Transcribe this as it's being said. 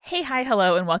Hey, hi,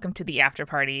 hello, and welcome to the after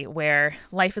party where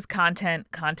life is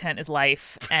content, content is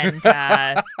life, and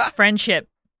friendship,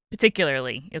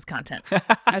 particularly, is content.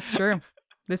 That's true.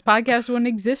 This podcast wouldn't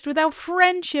exist without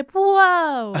friendship.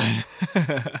 Whoa.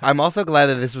 I'm also glad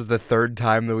that this was the third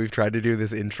time that we've tried to do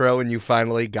this intro and you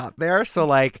finally got there. So,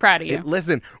 Proud of you.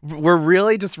 listen, we're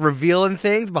really just revealing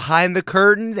things behind the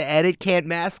curtain. The edit can't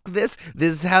mask this.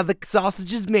 This is how the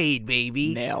sausage is made,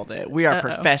 baby. Nailed it. We are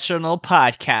Uh-oh. professional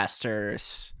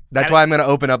podcasters. That's why I'm going to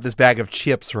open up this bag of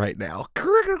chips right now.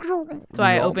 That's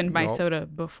why I opened my soda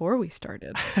before we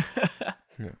started.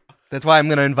 That's why I'm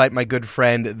going to invite my good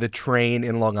friend, the train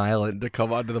in Long Island, to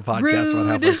come onto the podcast about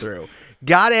halfway Rude. through.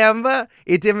 Got him.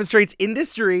 It demonstrates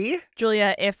industry.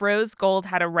 Julia, if Rose Gold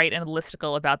had to write a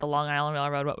listicle about the Long Island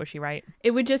Railroad, what would she write?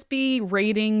 It would just be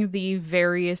rating the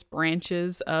various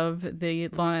branches of the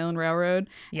Long Island Railroad.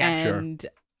 Yeah, sure. And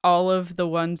all of the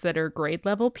ones that are grade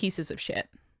level, pieces of shit.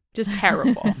 Just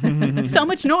terrible. So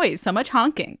much noise, so much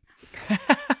honking. This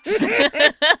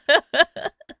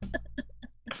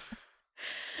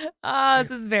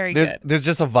is very good. There's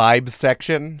just a vibes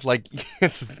section. Like,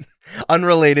 it's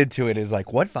unrelated to it is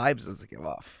like, what vibes does it give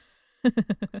off?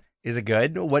 Is it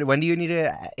good? When do you need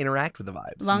to interact with the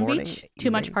vibes? Long Morning, Beach,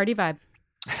 too much evening? party vibe.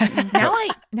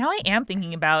 Now I am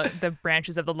thinking about the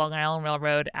branches of the Long Island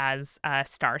Railroad as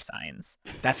star signs.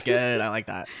 That's good. I like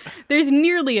that. There's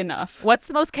nearly enough. What's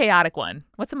the most chaotic one?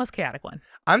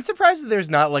 I'm surprised that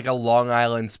there's not like a Long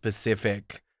Island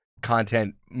specific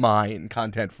content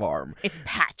farm. It's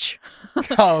Patch.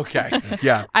 Oh, okay.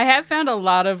 Yeah. I have found a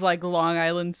lot of like Long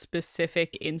Island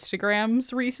specific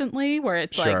Instagrams recently where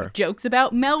it's Sure. like jokes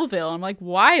about Melville. I'm like,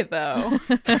 why though?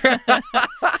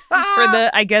 For the,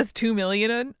 I guess, 2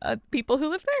 million people who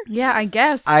live there. Yeah, I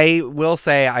guess. I will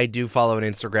say I do follow an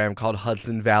Instagram called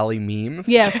Hudson Valley Memes.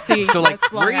 Yeah, see. So like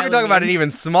that's Long we're even Island talking about an memes.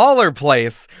 even smaller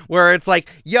place where it's like,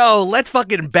 yo, let's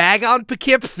fucking bag on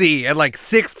Poughkeepsie, and like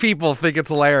 6 people think it's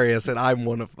hilarious, and I'm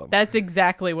one of them. That's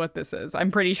exactly what this is.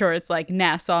 I'm pretty sure it's like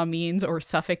Nassau memes or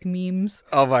Suffolk memes.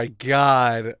 Oh my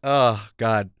god. Oh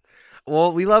god.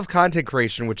 Well, we love content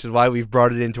creation, which is why we've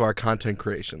brought it into our content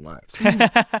creation lives.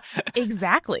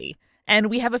 Exactly. And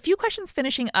we have a few questions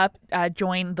finishing up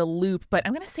Join the Loop, but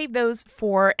I'm going to save those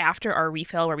for after our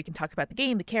refill where we can talk about the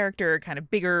game, the character, kind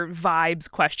of bigger vibes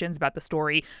questions about the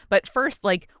story. But first,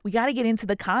 we got to get into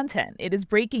the content. It is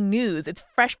breaking news. It's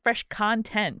fresh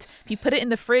content. If you put it in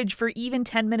the fridge for even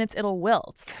 10 minutes, it'll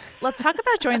wilt. Let's talk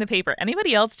about Join the Paper.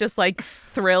 Anybody else just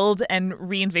thrilled and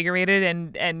reinvigorated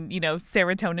and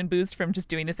serotonin boost from just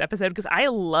doing this episode? Because I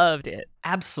loved it.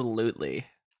 Absolutely.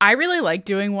 I really like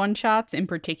doing one-shots in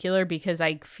particular because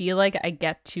I feel like I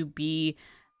get to be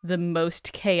the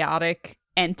most chaotic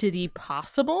entity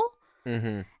possible.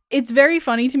 Mm-hmm. It's very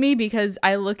funny to me because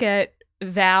I look at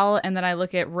Val and then I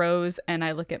look at Rose and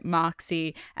I look at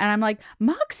Moxie and I'm like,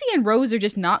 Moxie and Rose are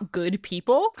just not good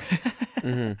people.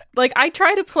 Mm-hmm. I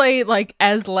try to play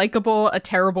as likable a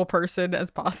terrible person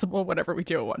as possible whenever we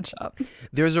do a one-shot.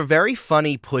 There's a very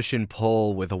funny push and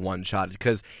pull with a one-shot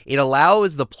because it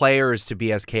allows the players to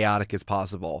be as chaotic as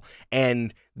possible,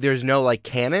 and there's no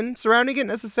canon surrounding it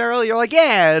necessarily. You're like,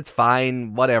 yeah, it's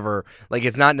fine, whatever.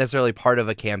 It's not necessarily part of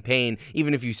a campaign,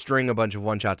 even if you string a bunch of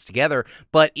one-shots together,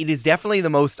 but it is definitely the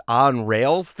most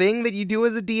on-rails thing that you do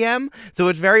as a DM. So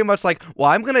it's very much like, well,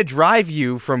 I'm going to drive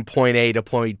you from point A to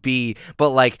point B,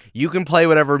 but you can play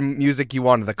whatever music you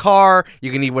want in the car,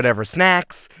 you can eat whatever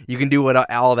snacks, you can do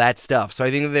all that stuff. So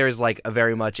I think that there's a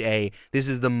very much this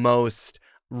is the most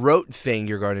rote thing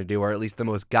you're going to do, or at least the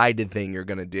most guided thing you're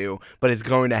going to do, but it's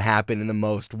going to happen in the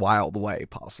most wild way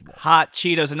possible. Hot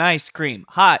Cheetos and ice cream.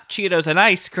 Hot Cheetos and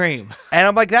ice cream. And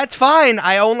I'm like, that's fine.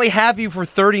 I only have you for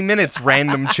 30 minutes,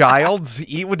 random child.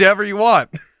 Eat whatever you want.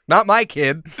 Not my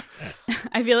kid.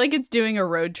 I feel like it's doing a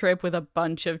road trip with a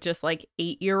bunch of just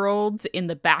 8-year-olds in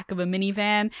the back of a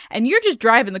minivan, and you're just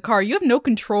driving the car. You have no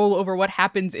control over what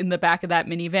happens in the back of that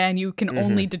minivan. You can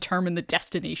only determine the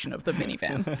destination of the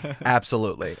minivan.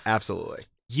 Absolutely. Absolutely.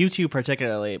 You two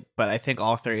particularly, but I think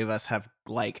all three of us have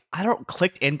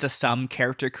clicked into some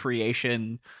character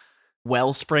creation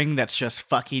wellspring that's just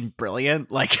fucking brilliant.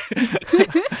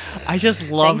 I just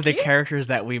love the characters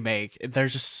that we make. They're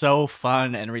just so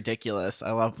fun and ridiculous.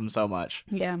 I love them so much.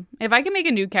 Yeah. If I could make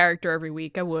a new character every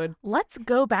week, I would. Let's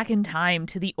go back in time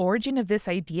to the origin of this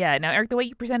idea. Now, Eric, the way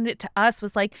you presented it to us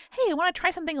was hey, I want to try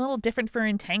something a little different for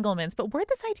entanglements, but where'd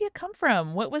this idea come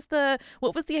from? What was the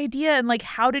idea, and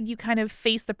how did you kind of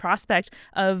face the prospect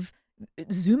of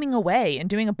zooming away and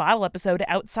doing a bottle episode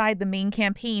outside the main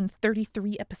campaign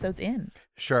 33 episodes in?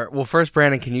 Sure. Well, first,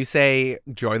 Brandon, can you say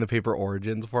Join the Paper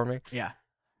Origins for me? Yeah.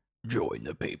 Join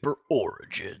the Paper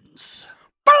Origins.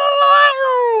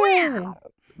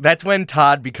 That's when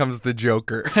Todd becomes the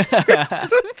Joker.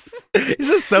 He's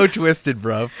just so twisted,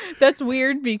 bro. That's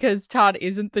weird because Todd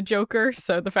isn't the Joker,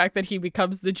 so the fact that he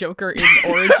becomes the Joker in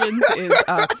Origins is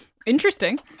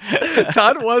interesting.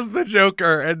 Todd was the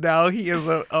Joker, and now he is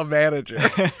a manager.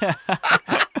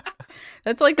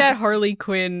 That's like that Harley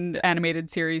Quinn animated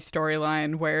series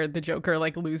storyline where the Joker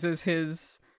like loses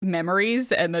his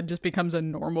memories and then just becomes a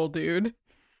normal dude.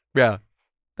 Yeah.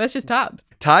 That's just Todd.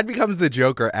 Todd becomes the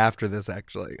Joker after this,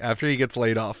 actually. After he gets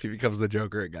laid off, he becomes the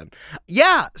Joker again.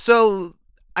 Yeah, so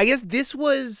I guess this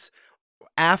was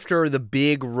after the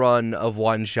big run of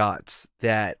one-shots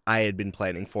that I had been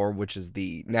planning for, which is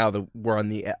we're on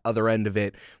the other end of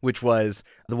it, which was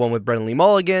the one with Brennan Lee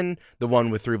Mulligan, the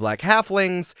one with 3 Black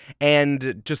Halflings,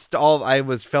 and just felt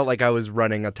like I was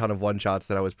running a ton of one-shots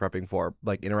that I was prepping for,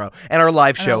 like, in a row. And our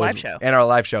live show. And our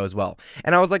live show as well.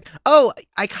 And I was like,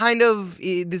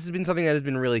 this has been something that has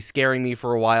been really scaring me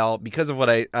for a while because of what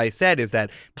I said, is that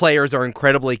players are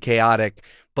incredibly chaotic,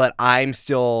 but I'm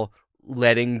still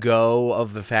letting go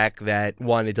of the fact that,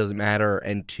 1, it doesn't matter,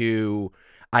 and 2,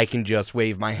 I can just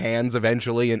wave my hands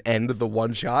eventually and end the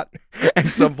one shot at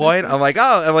some point. I'm like,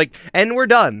 and we're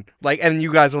done. Like, and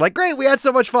you guys are like, great, we had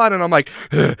so much fun. And I'm like,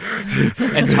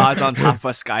 and Todd's on top of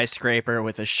a skyscraper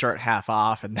with his shirt half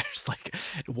off, and there's like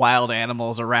wild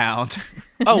animals around.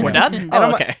 Oh, we're done?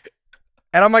 Okay.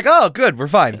 And I'm like, oh, good, we're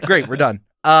fine. Great, we're done.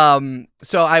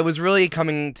 So I was really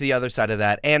coming to the other side of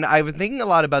that, and I was thinking a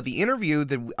lot about the interview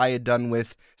that I had done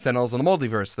with Sentinels on the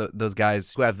Multiverse, those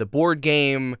guys who have the board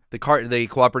game, the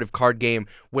cooperative card game,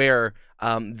 where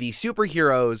the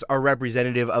superheroes are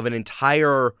representative of an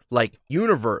entire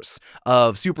universe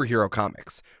of superhero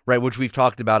comics, right? Which we've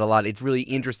talked about a lot. It's really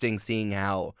interesting seeing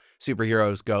how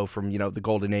superheroes go from, the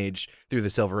golden age through the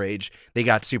silver age. They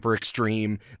got super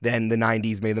extreme, then the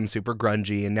 90s made them super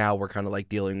grungy, and now we're kind of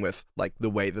dealing with the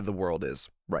way that the world is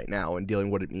right now and dealing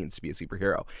what it means to be a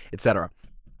superhero, etc.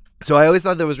 So I always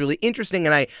thought that was really interesting,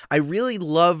 and I really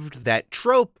loved that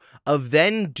trope of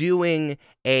then doing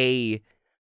a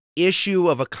issue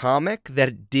of a comic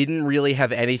that didn't really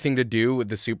have anything to do with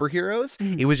the superheroes.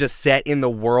 It was just set in the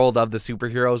world of the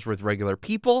superheroes with regular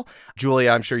people.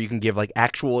 Julia, I'm sure you can give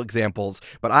actual examples,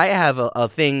 but I have a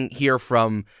thing here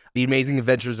from The Amazing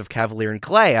Adventures of Cavalier and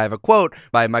Clay. I have a quote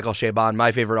by Michael Chabon,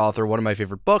 my favorite author, one of my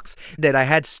favorite books, that I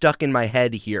had stuck in my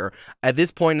head here. At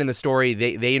this point in the story,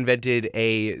 they invented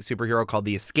a superhero called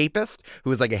the Escapist,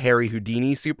 who was like a Harry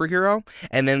Houdini superhero.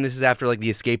 And then this is after the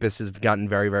Escapist has gotten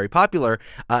very, very popular.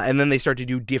 And then they start to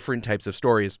do different types of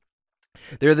stories.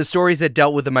 There are the stories that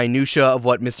dealt with the minutia of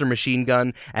what Mr. Machine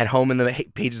Gun at home in the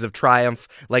pages of Triumph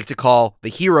like to call the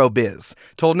hero biz,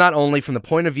 told not only from the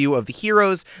point of view of the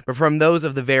heroes, but from those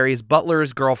of the various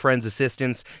butlers, girlfriends,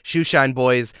 assistants, shoeshine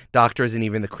boys, doctors, and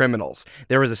even the criminals.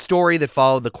 There was a story that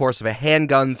followed the course of a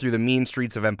handgun through the mean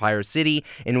streets of Empire City,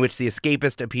 in which the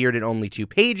Escapist appeared in only 2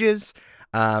 pages.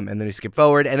 And then we skip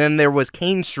forward. And then there was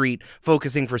Kane Street,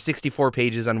 focusing for 64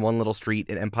 pages on one little street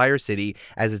in Empire City,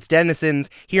 as its denizens,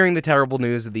 hearing the terrible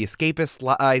news that the Escapist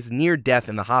lies near death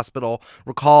in the hospital,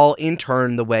 recall in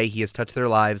turn the way he has touched their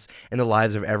lives and the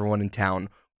lives of everyone in town,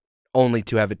 only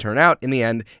to have it turn out, in the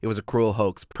end, it was a cruel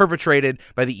hoax perpetrated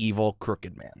by the evil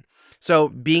Crooked Man. So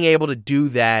being able to do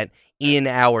that in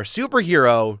our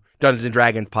superhero Dungeons &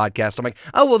 Dragons podcast, I'm like,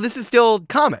 oh, well, this is still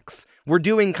comics. We're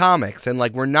doing comics, and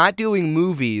we're not doing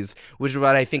movies, which is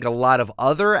what I think a lot of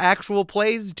other actual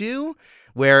plays do,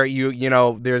 where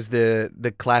there's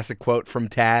the classic quote from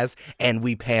Taz, and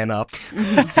we pan up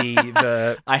to see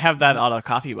the... I have that on a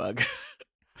coffee mug.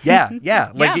 Yeah.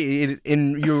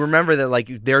 And you remember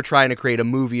that they're trying to create a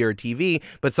movie or a TV,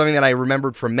 but something that I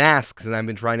remembered from Masks and I've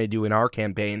been trying to do in our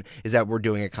campaign is that we're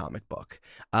doing a comic book.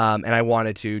 And I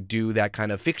wanted to do that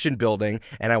kind of fiction building,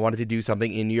 and I wanted to do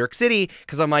something in New York City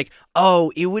because I'm like,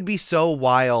 oh, it would be so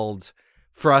wild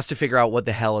for us to figure out what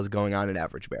the hell is going on in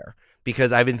Average Bear.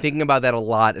 Because I've been thinking about that a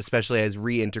lot, especially as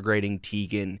reintegrating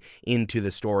Tegan into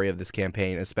the story of this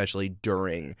campaign, especially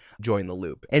during Join the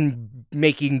Loop, and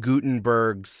making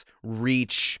Gutenberg's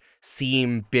reach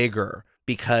seem bigger.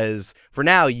 Because for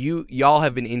now, y'all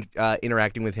have been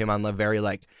interacting with him on a very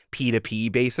P2P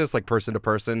basis, person to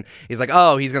person. He's like,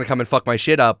 oh, he's gonna come and fuck my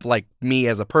shit up, me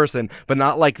as a person, but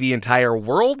not the entire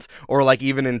world or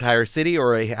even an entire city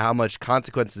or how much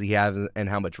consequences he has and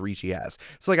how much reach he has.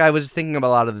 So I was thinking about a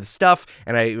lot of this stuff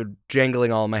and I was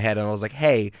jangling all in my head, and I was like,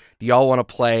 hey, do y'all want to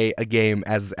play a game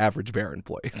as Average Bear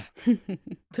employees?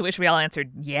 To which we all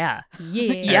answered, yeah.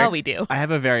 Yeah, we do. I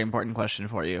have a very important question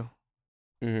for you.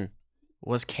 Mm-hmm.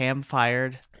 Was Cam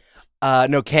fired?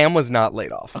 No, Cam was not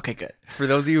laid off. Okay, good. For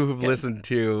those of you who've listened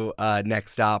to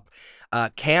Next Stop,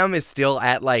 Cam is still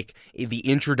at like the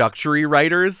introductory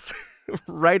writers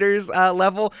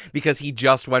level because he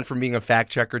just went from being a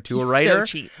fact checker to He's a writer.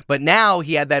 so cheap. But now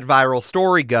he had that viral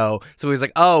story go, so he's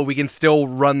like, oh, we can still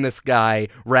run this guy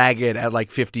ragged at like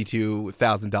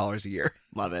 $52,000 a year.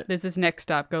 Love it. This is Next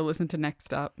Stop. Go listen to Next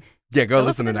Stop. Yeah, go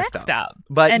listen to Next Stop. Stop.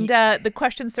 But And the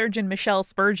question surgeon Michelle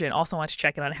Spurgeon also wants to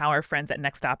check in on how our friends at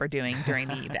Next Stop are doing during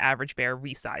the Average Bear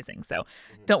resizing. So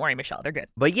don't worry, Michelle, they're good.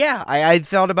 But yeah, I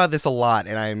thought about this a lot,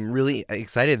 and I'm really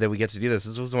excited that we get to do this.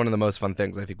 This was one of the most fun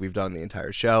things I think we've done in the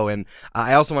entire show. And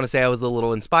I also want to say I was a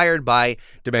little inspired by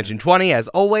Dimension 20, as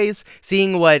always,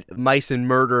 seeing what Mice and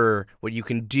Murder, what you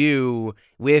can do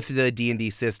with the D&D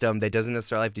system that doesn't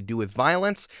necessarily have to do with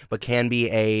violence, but can be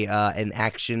an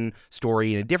action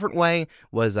story in a different way,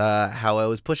 was how I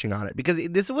was pushing on it. Because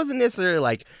this wasn't necessarily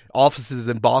like offices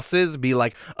and bosses be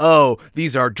like, oh,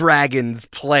 these are dragons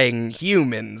playing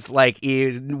humans. Like,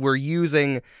 we're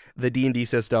using the D&D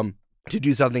system to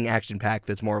do something action-packed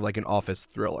that's more of like an office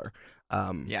thriller.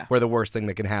 Where the worst thing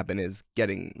that can happen is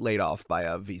getting laid off by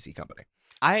a VC company.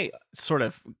 I sort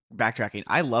of backtracking.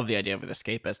 I love the idea of an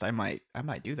escapist. I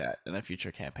might do that in a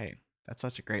future campaign. That's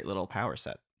such a great little power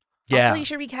set. Yeah, Also, you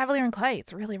should read Cavalier and Clay.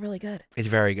 It's really, really good. it's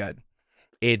very good.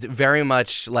 It's very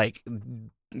much like,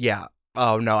 yeah.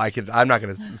 Oh no, I'm not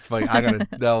gonna.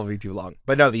 That'll be too long.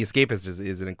 But no, the escapist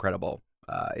is an incredible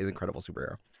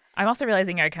superhero. I'm also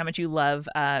realizing, Eric, how much you love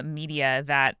media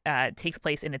that takes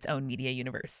place in its own media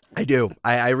universe. I do.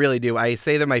 I really do. I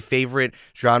say that my favorite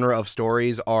genre of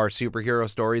stories are superhero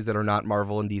stories that are not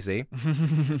Marvel and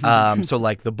DC. So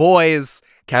like The Boys,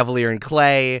 Cavalier and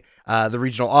Clay, The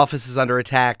Regional Office is Under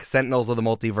Attack, Sentinels of the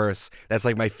Multiverse. That's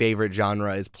like my favorite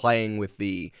genre, is playing with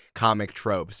the comic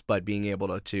tropes, but being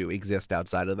able to exist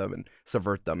outside of them and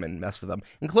subvert them and mess with them,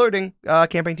 including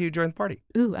Campaign 2 Join the Party.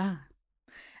 Ooh,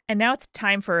 And now it's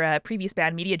time for a previous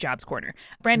Bad Media Jobs Corner.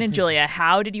 Brandon, Julia,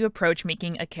 how did you approach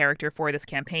making a character for this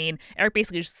campaign? Eric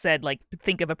basically just said, like,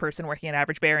 think of a person working at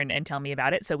Average Bear and tell me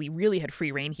about it. So we really had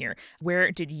free reign here.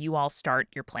 Where did you all start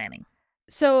your planning?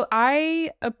 So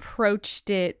I approached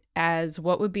it as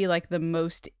what would be like the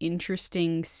most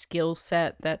interesting skill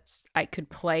set that's I could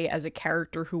play as a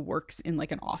character who works in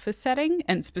like an office setting,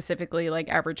 and specifically like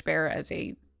Average Bear as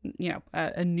a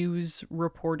news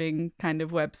reporting kind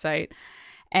of website.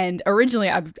 And originally,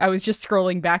 I was just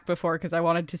scrolling back before because I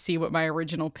wanted to see what my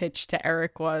original pitch to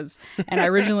Eric was. And I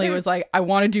originally was like, I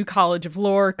want to do College of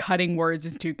Lore. Cutting words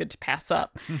is too good to pass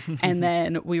up. And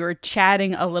then we were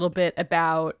chatting a little bit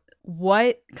about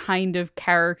what kind of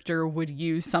character would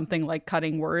use something like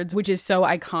cutting words, which is so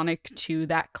iconic to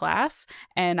that class.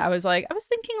 And I was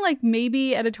thinking like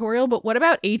maybe editorial, but what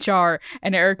about HR?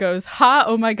 And Eric goes,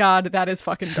 oh my God, that is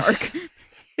fucking dark.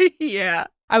 Yeah.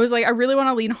 I was like, I really want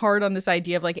to lean hard on this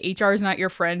idea of like HR is not your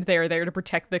friend. They are there to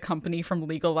protect the company from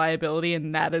legal liability,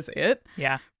 and that is it.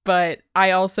 Yeah. But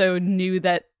I also knew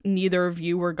that neither of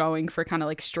you were going for kind of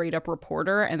like straight up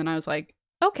reporter. And then I was like,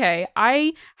 okay,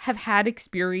 I have had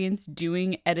experience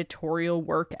doing editorial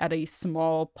work at a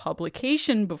small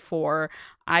publication before.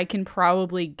 I can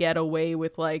probably get away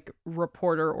with like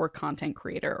reporter or content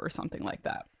creator or something like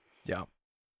that. Yeah.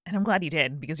 And I'm glad you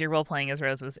did, because your role playing as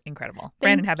Rose was incredible.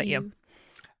 Brandon, how about you?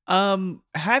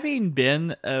 Having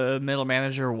been a middle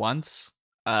manager once,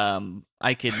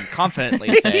 I can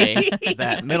confidently say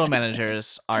that middle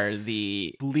managers are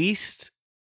the least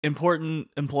important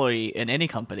employee in any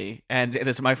company, and it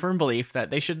is my firm belief that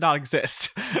they should not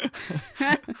exist.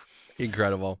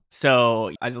 Incredible.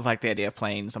 So I just like the idea of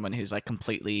playing someone who's like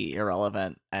completely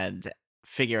irrelevant and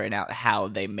figuring out how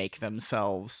they make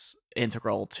themselves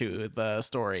integral to the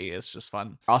story is just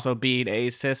fun. Also, being a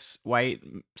cis white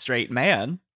straight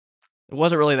man, it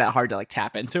wasn't really that hard to like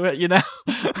tap into it, you know?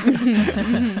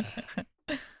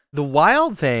 The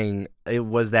wild thing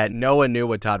was that no one knew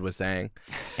what Todd was saying.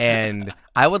 And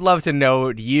I would love to know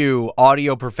you,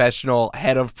 audio professional,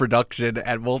 head of production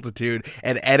at Multitude,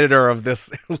 and editor of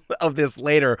this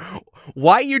later,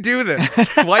 why you do this?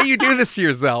 Why you do this to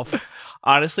yourself?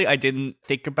 Honestly, I didn't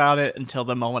think about it until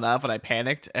the moment of, and I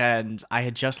panicked. And I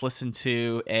had just listened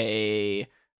to a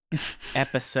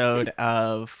episode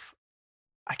of,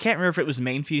 I can't remember if it was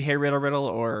main feed Hey Riddle Riddle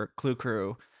or Clue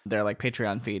Crew, their like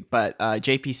Patreon feed, but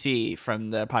JPC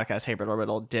from the podcast Hey Riddle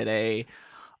Riddle did a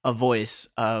voice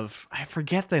of, I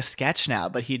forget the sketch now,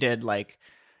 but he did like,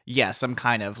 some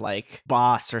kind of like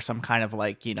boss or some kind of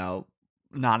like,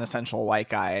 non-essential white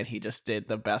guy, and he just did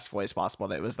the best voice possible,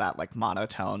 and it was that like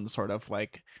monotone sort of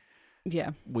like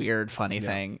weird funny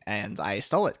thing, and I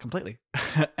stole it completely.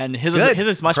 And his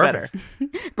is much better.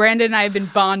 Brandon and I have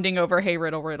been bonding over Hey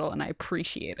Riddle Riddle, and I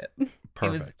appreciate it.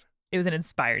 Perfect. It was an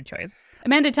inspired choice.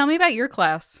 Amanda, tell me about your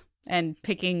class. and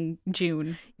picking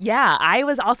June. Yeah, I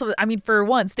was also, I mean, for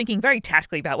once, thinking very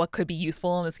tactically about what could be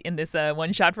useful in this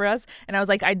one shot for us. And I was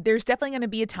like, there's definitely going to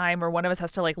be a time where one of us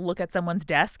has to like look at someone's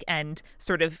desk and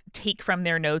sort of take from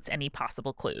their notes any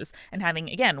possible clues. And having,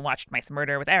 again, watched Mice and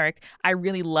Murder with Eric, I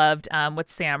really loved what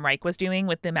Sam Reich was doing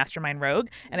with the Mastermind Rogue.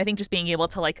 And I think just being able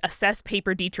to like assess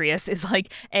Paper Detrius is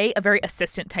like a very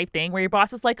assistant type thing where your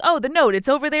boss is like, oh, the note, it's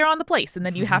over there on the place. And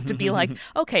then you have to be like,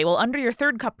 okay, well, under your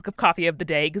third cup of coffee of the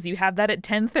day, because you have that at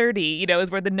 10:30, you know,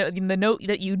 is where the note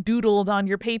that you doodled on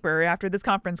your paper after this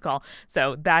conference call.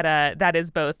 So that is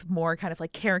both more kind of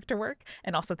like character work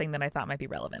and also thing that I thought might be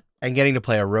relevant. And getting to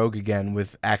play a rogue again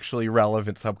with actually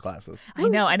relevant subclasses. I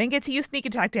know. I didn't get to use sneak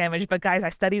attack damage, but guys, I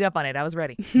studied up on it. I was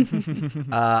ready.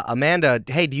 Amanda,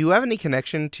 hey, do you have any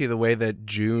connection to the way that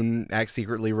June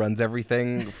secretly runs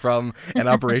everything from an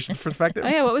operations perspective? Oh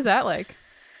yeah, what was that like?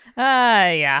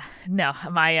 Yeah, no,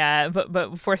 but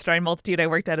before starting Multitude, I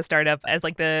worked at a startup as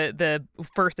like the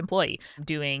first employee,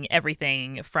 doing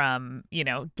everything from, you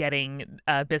know, getting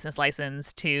a business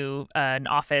license to an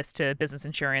office to business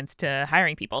insurance to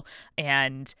hiring people,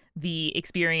 and the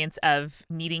experience of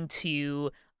needing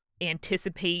to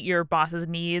anticipate your boss's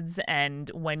needs, and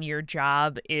when you're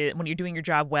doing your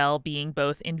job well, being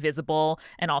both invisible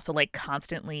and also like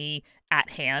constantly at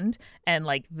hand, and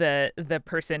like the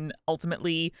person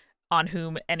ultimately on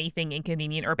whom anything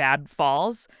inconvenient or bad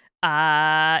falls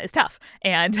is tough.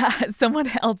 And someone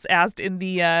else asked in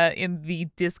the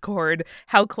Discord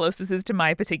how close this is to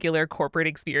my particular corporate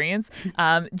experience.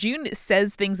 June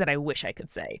says things that I wish I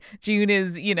could say. June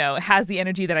is, you know, has the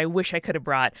energy that I wish I could have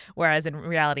brought, whereas in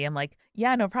reality I'm like,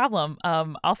 yeah, no problem.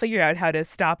 I'll figure out how to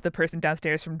stop the person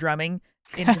downstairs from drumming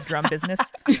in his drum business.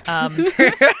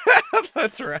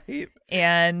 That's right.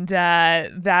 And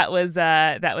that was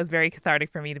very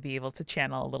cathartic for me to be able to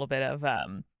channel a little bit of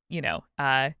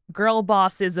girl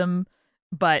bossism,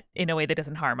 but in a way that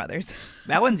doesn't harm others.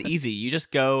 That one's easy. You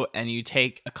just go and you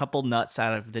take a couple nuts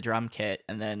out of the drum kit,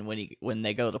 and then when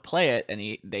they go to play it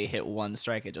and they hit one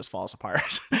strike, it just falls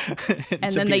apart.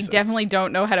 And then they definitely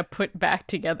don't know how to put back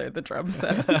together the drum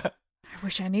set. I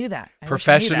wish I knew that.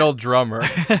 Professional drummer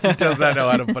does not know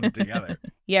how to put it together.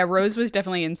 Yeah, Rose was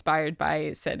definitely inspired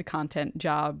by said content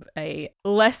job, a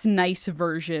less nice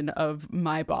version of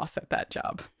my boss at that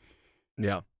job.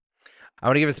 Yeah. I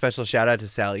want to give a special shout out to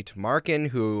Sally Tamarkin,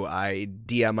 who I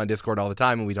DM on Discord all the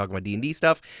time when we talk about D&D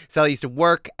stuff. Sally used to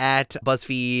work at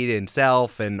BuzzFeed and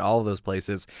Self and all of those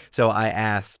places, so I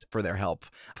asked for their help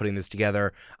putting this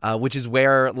together, which is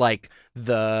where like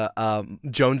the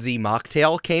Jonesy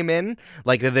mocktail came in.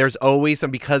 Like there's always some,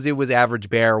 because it was Average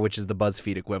Bear, which is the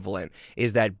BuzzFeed equivalent,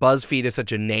 is that BuzzFeed is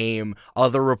such a name,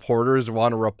 other reporters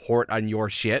want to report on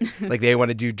your shit. Like they want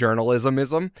to do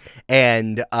journalismism,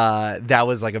 and that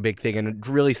was like a big thing, and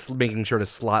really making sure to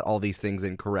slot all these things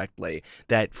in correctly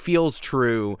that feels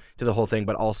true to the whole thing,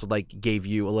 but also like gave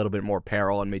you a little bit more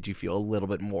peril and made you feel a little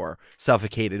bit more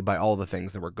suffocated by all the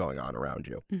things that were going on around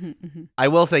you. I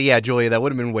will say, yeah, Julia, that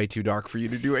would have been way too dark for you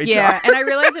to do HR. Yeah, and I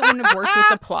realized it wouldn't have worked with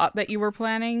the plot that you were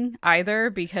planning either,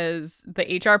 because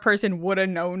the HR person would have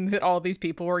known that all these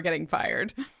people were getting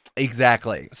fired.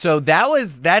 Exactly. So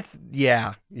that's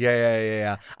yeah.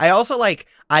 I also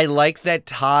I like that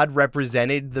Todd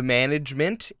represented the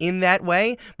management in that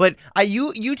way, but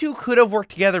you two could have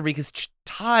worked together because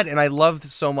Todd, and I loved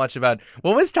so much about,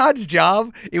 what was Todd's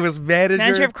job? It was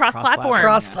manager of cross-platform.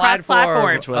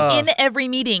 Cross-platform. Which was in every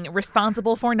meeting,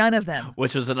 responsible for none of them.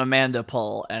 Which was an Amanda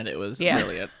pull, and it was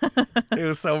brilliant. It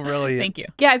was so brilliant. Thank you.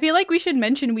 Yeah, I feel like we should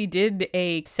mention we did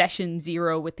a session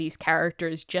 0 with these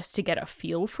characters just to get a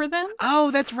feel for them.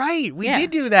 Oh, that's right. We Yeah. did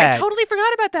do that. I totally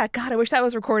forgot about that. God, I wish that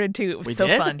was recorded too. It was We so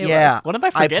did? fun. Yeah. What am I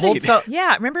forgetting?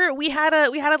 Yeah, remember we had a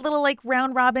little like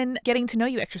round robin getting to know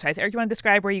you exercise. Eric, you want to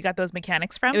describe where you got those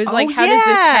mechanics from? It was like, how does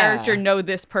this yeah. character know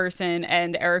this person?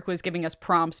 And Eric was giving us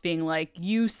prompts being like,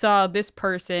 you saw this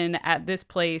person at this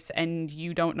place and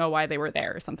you don't know why they were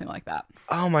there, or something like that.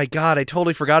 Oh my God, I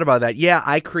totally forgot about that. Yeah,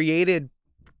 I created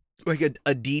like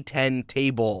a D10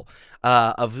 table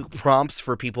of prompts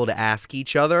for people to ask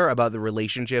each other about the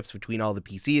relationships between all the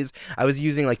PCs. I was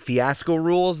using like fiasco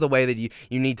rules, the way that you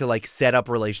need to like set up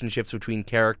relationships between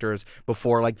characters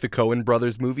before like the Coen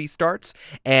brothers movie starts.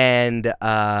 And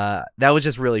that was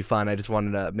just really fun. I just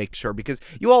wanted to make sure, because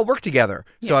you all work together.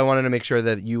 So I wanted to make sure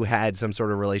that you had some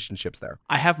sort of relationships there.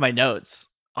 I have my notes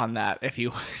on that if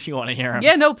you want to hear them.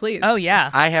 Yeah, no, please. Oh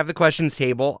yeah. I have the questions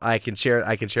table. I can share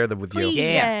them with you.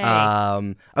 Yeah.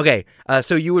 Okay.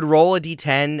 So you would roll a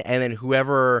D10, and then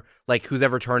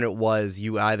whose turn it was,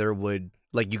 you either would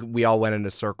we all went in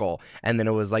a circle, and then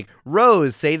it was like,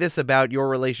 Rose, say this about your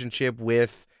relationship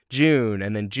with June,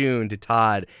 and then June to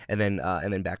Todd, and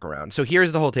then back around. So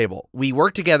here's the whole table. We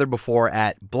worked together before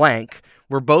at blank.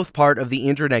 We're both part of the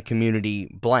internet community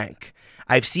blank.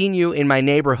 I've seen you in my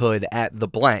neighborhood at the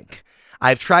blank.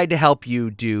 I've tried to help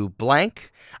you do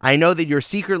blank. I know that you're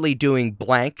secretly doing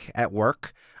blank at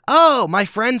work. Oh, my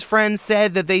friend's friend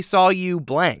said that they saw you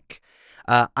blank.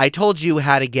 I told you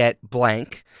how to get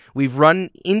blank. We've run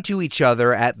into each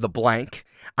other at the blank.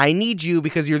 I need you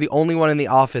because you're the only one in the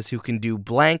office who can do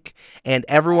blank, and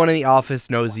everyone in the office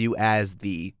knows you as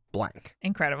the blank.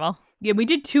 Incredible. Yeah, we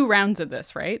did 2 rounds of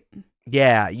this, right?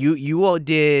 Yeah, you all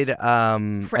did.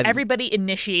 For everybody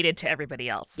initiated to everybody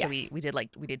else. So Yes. we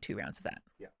did 2 rounds of that.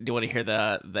 Do you want to hear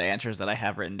the answers that I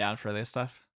have written down for this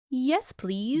stuff? Yes,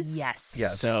 please. Yes.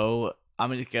 Yes. So I'm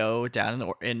going to go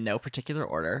down in no particular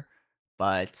order,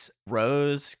 but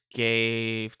Rose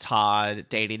gave Todd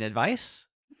dating advice.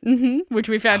 Which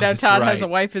we found Oh, out that's Todd has right. a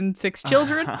wife and 6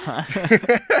 children.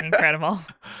 Incredible.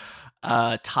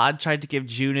 Todd tried to give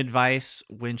June advice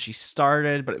when she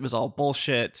started, but it was all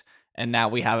bullshit. And now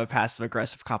we have a passive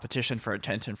aggressive competition for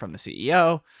attention from the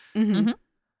CEO. Mhm.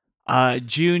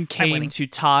 June came winning. to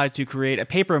Todd to create a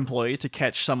paper employee to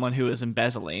catch someone who is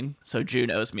embezzling. So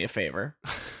June owes me a favor.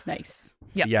 Nice.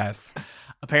 Yep. Yes.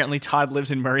 Apparently, Todd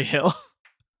lives in Murray Hill.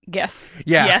 Yes.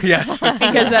 Yeah. Yes. Yes.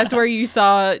 Because that's where you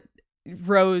saw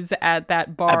Rose at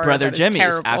that bar. At Brother that is Jimmy's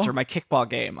terrible. after my kickball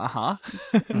game.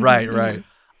 Right. Right.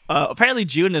 Apparently,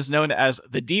 June is known as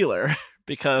the dealer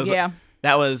because Yeah.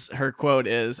 that was her quote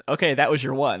is, okay, that was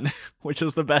your one, which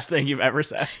is the best thing you've ever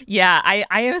said. Yeah, I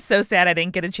am so sad I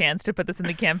didn't get a chance to put this in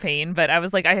the campaign, but I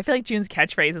was like, I feel like June's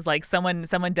catchphrase is like someone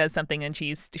does something and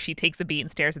she takes a beat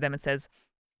and stares at them and says,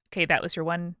 "Okay, that was your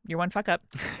one fuck up.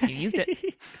 You used it."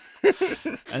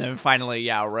 And then finally,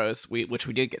 yeah, Rose, which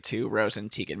we did get to, Rose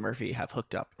and Tegan Murphy have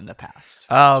hooked up in the past.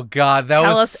 Oh God, that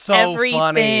Tell was us so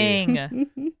funny. everything.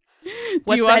 Do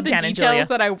What's you the want the headcanon, details Julia?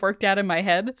 that I worked out in my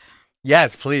head?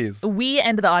 Yes, please. We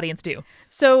and the audience do.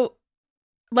 So,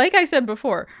 like I said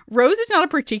before, Rose is not a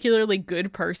particularly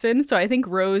good person. So I think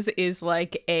Rose is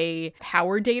like a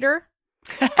power dater.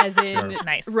 As in, Sure.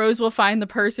 Nice. Rose will find the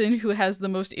person who has the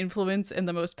most influence and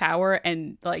the most power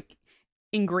and like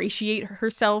ingratiate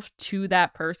herself to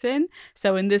that person.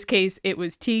 So in this case, it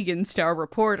was Tegan, star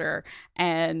reporter,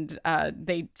 and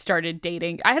they started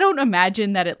dating. I don't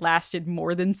imagine that it lasted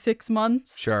more than 6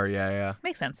 months. Sure. Yeah.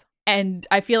 Makes sense. And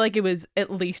I feel like it was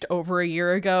at least over a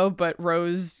year ago, but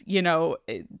Rose,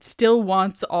 still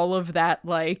wants all of that,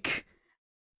 like,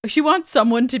 she wants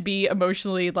someone to be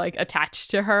emotionally, like,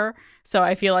 attached to her. So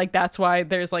I feel like that's why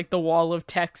there's, like, the wall of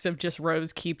text of just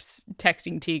Rose keeps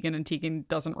texting Tegan and Tegan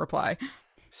doesn't reply.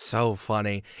 So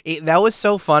funny. That was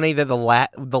so funny that the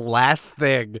last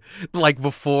thing, like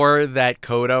before that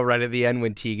coda right at the end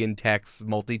when Tegan texts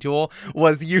Multitool,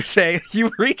 was you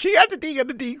reaching out to Tegan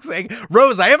and Tegan saying,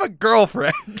 "Rose, I have a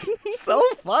girlfriend." So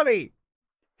funny.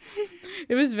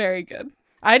 It was very good.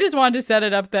 I just wanted to set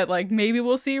it up that, like, maybe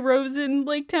we'll see Rose in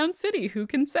Lake Town City. Who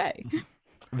can say?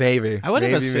 Maybe. I would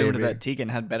have Maybe, assumed maybe. that Tegan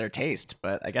had better taste,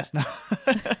 but I guess not.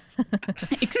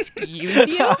 Excuse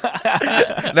you?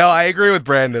 No, I agree with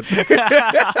Brandon.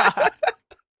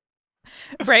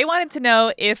 Bray wanted to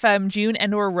know if June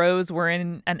and or Rose were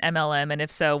in an MLM, and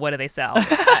if so, what do they sell?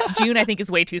 June, I think,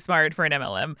 is way too smart for an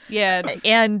MLM, Yeah.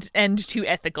 and too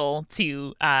ethical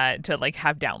to like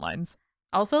have downlines.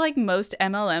 Also, like, most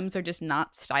MLMs are just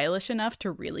not stylish enough to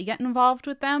really get involved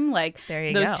with them. Like, There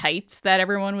you those go. tights that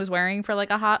everyone was wearing for, like,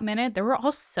 a hot minute, they were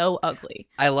all so ugly.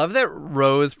 I love that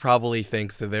Rose probably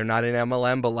thinks that they're not in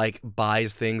MLM, but like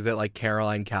buys things that like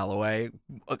Caroline Calloway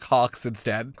hawks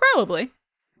instead. Probably.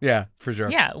 Yeah, for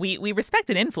sure. Yeah, we respect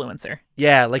an influencer.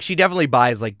 Yeah, like she definitely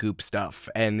buys like goop stuff,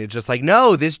 and it's just like,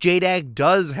 no, this JDAG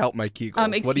does help my Kegels.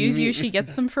 What do Excuse you, mean? she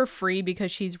gets them for free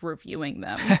because she's reviewing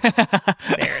them.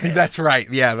 There it is. That's right.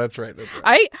 Yeah, that's right. That's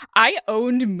right. I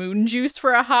owned Moon Juice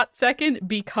for a hot second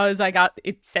because I got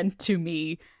it sent to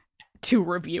me to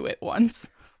review it once.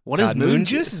 What is God, moon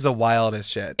juice? juice? Is the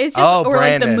wildest shit. It's just or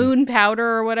Brandon. like the moon powder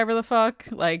or whatever the fuck.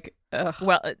 Like, ugh.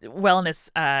 Well,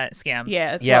 wellness scams.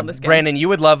 Yeah, Yeah, wellness games. Brandon, you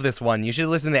would love this one. You should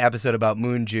listen to the episode about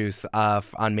Moon Juice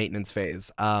on Maintenance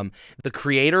Phase. The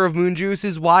creator of Moon Juice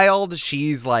is wild.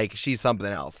 She's something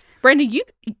else. Brandon,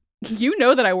 you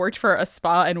know that I worked for a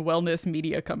spa and wellness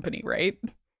media company, right?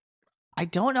 I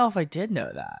don't know if I did know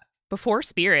that. Before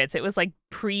spirits, it was like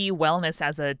pre-wellness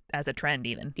as a trend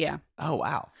even. Yeah. Oh,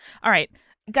 wow. All right.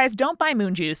 Guys, don't buy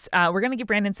moon juice. We're going to give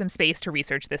Brandon some space to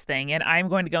research this thing, and I'm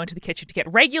going to go into the kitchen to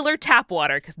get regular tap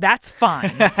water because that's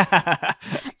fine.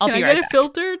 I'll Can be I right get it back.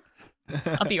 filtered?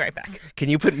 I'll be right back. Can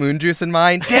you put Moon Juice in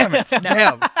mine? Damn it. No.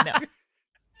 Damn. No.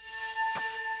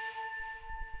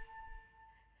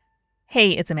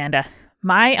 Hey, it's Amanda.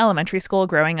 My elementary school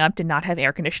growing up did not have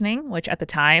air conditioning, which at the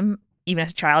time, even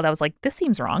as a child, I was like, this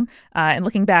seems wrong. And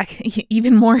looking back,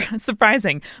 even more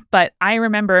surprising. But I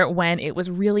remember when it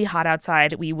was really hot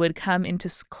outside, we would come into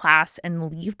class and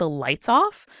leave the lights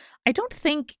off. I don't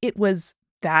think it was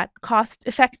that cost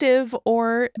effective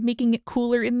or making it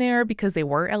cooler in there because they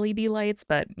were LED lights,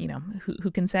 but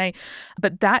who can say?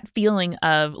 But that feeling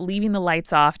of leaving the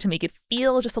lights off to make it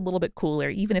feel just a little bit cooler,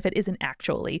 even if it isn't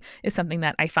actually, is something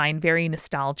that I find very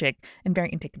nostalgic and very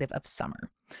indicative of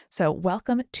summer. So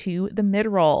welcome to the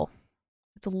mid-roll.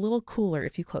 It's a little cooler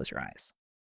if you close your eyes.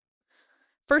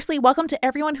 Firstly, welcome to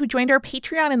everyone who joined our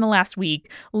Patreon in the last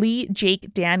week. Lee,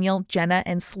 Jake, Daniel, Jenna,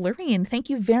 and Slurrian, thank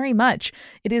you very much.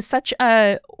 It is such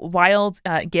a wild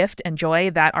gift and joy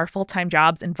that our full-time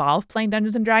jobs involve playing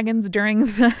Dungeons & Dragons during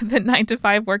the 9 to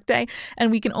 5 workday,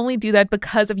 and we can only do that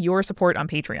because of your support on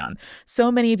Patreon. So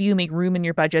many of you make room in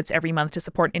your budgets every month to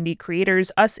support indie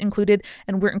creators, us included,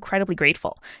 and we're incredibly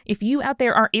grateful. If you out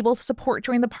there are able to support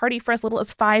Join the Party for as little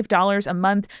as $5 a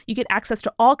month, you get access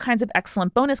to all kinds of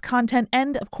excellent bonus content,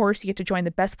 and of course, you get to join the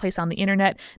best place on the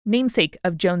internet, namesake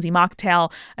of Jonesy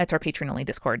Mocktail. It's our patron-only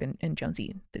Discord, and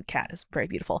Jonesy, the cat, is very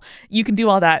beautiful. You can do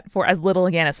all that for as little,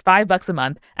 again, as $5 a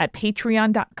month at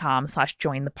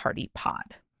patreon.com/jointhepartypod.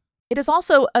 It is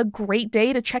also a great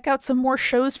day to check out some more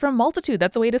shows from Multitude.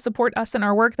 That's a way to support us and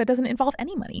our work that doesn't involve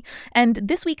any money. And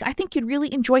this week, I think you'd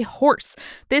really enjoy Horse.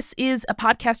 This is a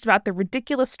podcast about the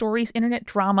ridiculous stories, internet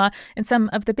drama, and some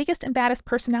of the biggest and baddest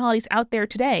personalities out there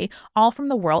today, all from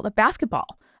the world of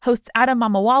basketball. Hosts Adam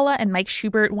Mamawala and Mike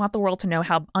Schubert want the world to know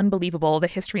how unbelievable the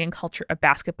history and culture of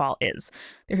basketball is.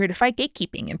 They're here to fight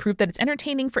gatekeeping and prove that it's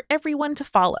entertaining for everyone to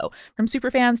follow, from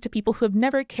superfans to people who have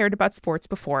never cared about sports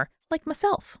before, like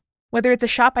myself. Whether it's a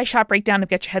shot-by-shot breakdown of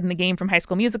Get Your Head in the Game from High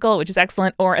School Musical, which is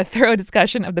excellent, or a thorough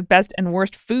discussion of the best and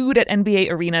worst food at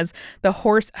NBA arenas, the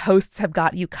Horse hosts have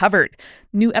got you covered.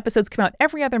 New episodes come out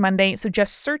every other Monday, so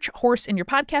just search Horse in your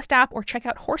podcast app or check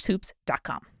out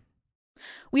horsehoops.com.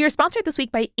 We are sponsored this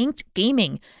week by Inked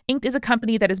Gaming. Inked is a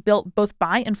company that is built both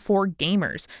by and for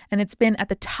gamers, and it's been at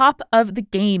the top of the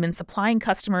game in supplying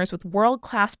customers with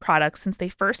world-class products since they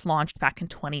first launched back in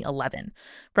 2011.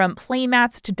 From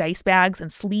playmats to dice bags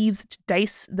and sleeves to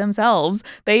dice themselves,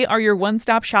 they are your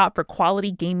one-stop shop for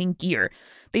quality gaming gear.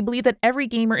 They believe that every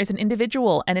gamer is an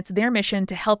individual, and it's their mission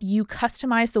to help you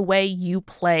customize the way you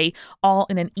play, all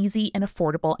in an easy and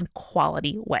affordable and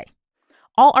quality way.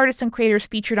 All artists and creators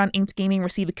featured on Inked Gaming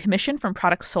receive a commission from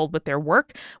products sold with their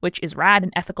work, which is rad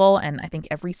and ethical, and I think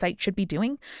every site should be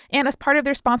doing. And as part of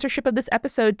their sponsorship of this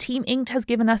episode, Team Inked has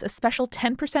given us a special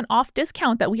 10% off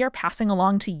discount that we are passing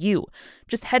along to you.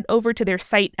 Just head over to their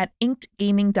site at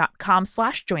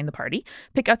inkedgaming.com/jointheparty,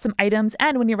 pick out some items,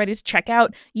 and when you're ready to check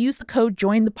out, use the code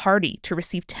JOINTHEPARTY to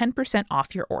receive 10%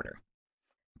 off your order.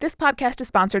 This podcast is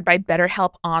sponsored by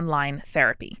BetterHelp Online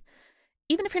Therapy.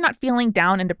 Even if you're not feeling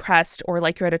down and depressed or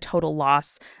like you're at a total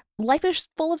loss, life is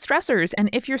full of stressors. And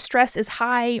if your stress is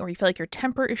high or you feel like your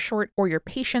temper is short or your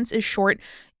patience is short,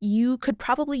 you could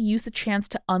probably use the chance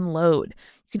to unload.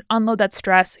 You can unload that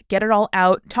stress, get it all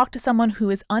out, talk to someone who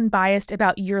is unbiased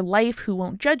about your life, who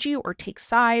won't judge you or take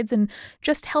sides, and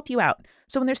just help you out.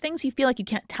 So when there's things you feel like you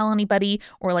can't tell anybody,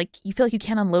 or like you feel like you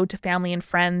can't unload to family and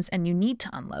friends and you need to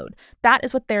unload, that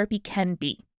is what therapy can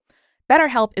be.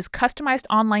 BetterHelp is customized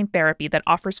online therapy that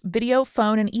offers video,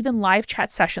 phone, and even live chat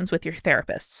sessions with your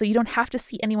therapist, so you don't have to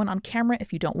see anyone on camera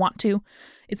if you don't want to.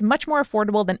 It's much more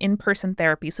affordable than in-person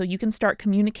therapy, so you can start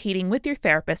communicating with your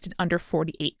therapist in under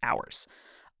 48 hours.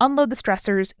 Unload the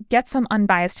stressors, get some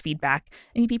unbiased feedback,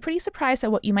 and you'd be pretty surprised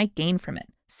at what you might gain from it.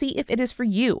 See if it is for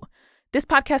you. This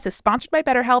podcast is sponsored by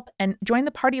BetterHelp, and Join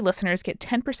the Party listeners get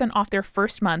 10% off their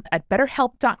first month at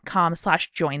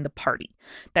betterhelp.com/jointheparty.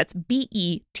 That's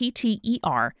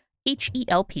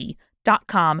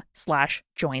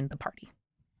BETTERHELP.com/jointheparty.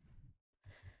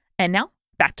 And now,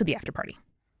 back to the after party.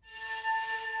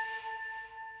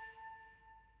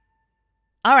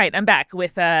 All right, I'm back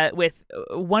with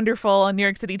wonderful New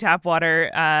York City tap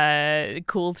water,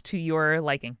 cooled to your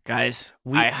liking. Guys,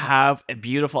 I have a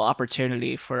beautiful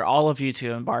opportunity for all of you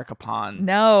to embark upon.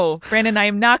 No, Brandon, I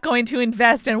am not going to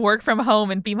invest and work from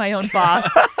home and be my own boss.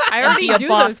 I already do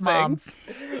those things.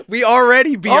 We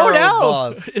already be our own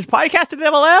boss. Is podcast an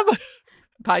MLM?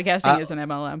 Podcasting is an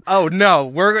MLM. Oh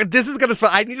no, this is gonna.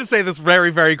 I need to say this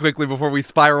very, very quickly before we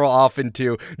spiral off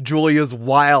into Julia's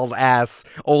wild ass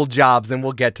old jobs, and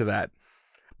we'll get to that.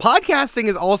 Podcasting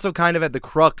is also kind of at the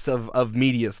crux of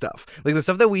media stuff. Like the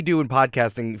stuff that we do in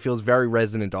podcasting feels very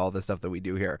resonant to all the stuff that we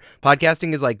do here.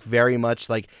 Podcasting is like very much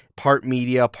like part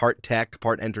media, part tech,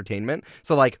 part entertainment.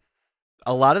 So like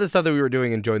A lot of the stuff that we were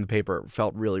doing in Join the Paper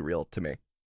felt really real to me.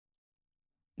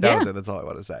 That was it. That's all I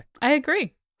want to say. I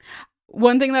agree.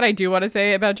 One thing that I do want to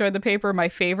say about Join the Paper, my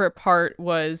favorite part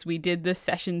was we did this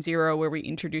session 0 where we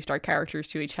introduced our characters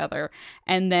to each other.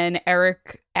 And then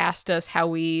Eric asked us how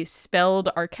we spelled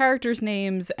our characters'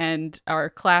 names and our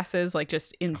classes, like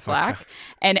just in Slack. God.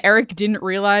 And Eric didn't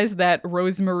realize that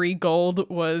Rosemary Gold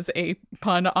was a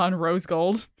pun on Rose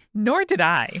Gold. Nor did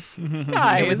I.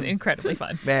 It was incredibly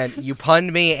fun. Man, you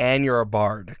punned me and you're a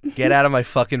bard. Get out of my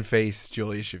fucking face,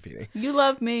 Julia Shafini. You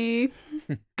love me.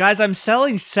 Guys, I'm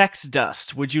selling sex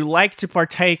dust. Would you like to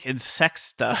partake in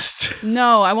sex dust?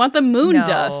 No, I want the moon No.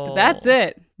 dust. That's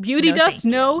it. Beauty No, dust,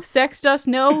 thank no. Sex dust,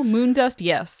 no. Moon dust,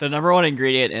 yes. The number one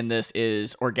ingredient in this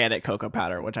is organic cocoa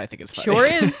powder, which I think is funny. Sure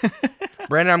is.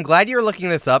 Brandon, I'm glad you're looking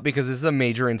this up because this is a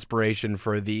major inspiration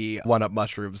for the one-up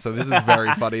mushrooms. So this is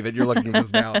very funny that you're looking at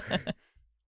this now.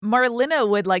 Marlena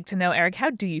would like to know, Eric,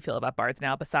 how do you feel about bards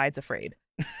now besides afraid?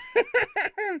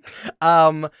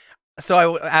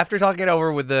 So after talking it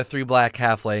over with the 3 black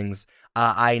halflings,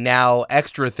 I now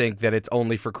extra think that it's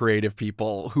only for creative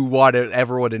people who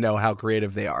ever want to know how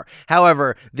creative they are.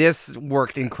 However, this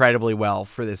worked incredibly well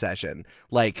for the session.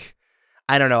 Like,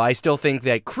 I don't know. I still think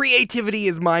that creativity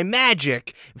is my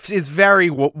magic is very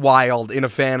wild in a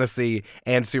fantasy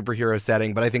and superhero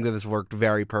setting, but I think that this worked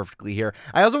very perfectly here.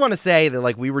 I also want to say that,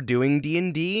 like, we were doing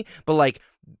D&D, but, like,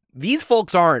 these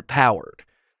folks aren't powered.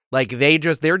 Like, they're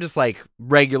just like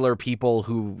regular people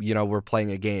who, you know, were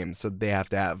playing a game, so they have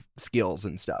to have skills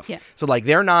and stuff. Yeah. So, like,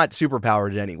 they're not super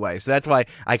powered in any way. So that's why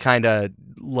I kind of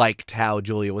liked how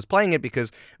Julia was playing it,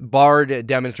 because Bard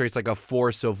demonstrates, like, a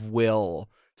force of will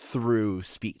through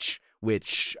speech,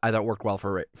 which I thought worked well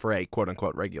for a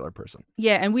quote-unquote regular person.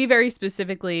 Yeah, and we very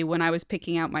specifically, when I was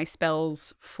picking out my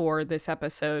spells for this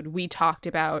episode, we talked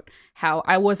about how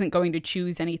I wasn't going to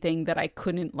choose anything that I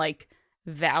couldn't, like,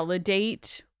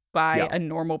 validate by a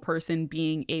normal person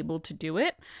being able to do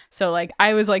it. So, like,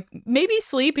 I was like, maybe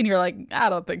sleep, and you're like, I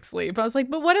don't think sleep. I was like,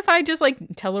 but what if I just, like,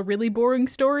 tell a really boring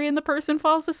story and the person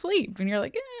falls asleep? And you're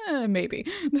like, maybe.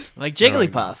 Like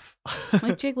Jigglypuff.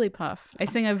 Like Jigglypuff. I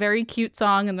sing a very cute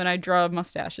song, and then I draw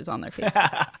mustaches on their faces.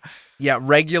 Yeah,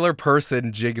 regular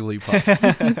person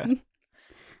Jigglypuff.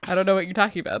 I don't know what you're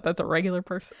talking about. That's a regular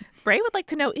person. Bray would like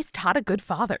to know, is Todd a good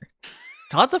father?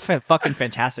 Todd's a fucking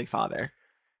fantastic father.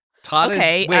 Todd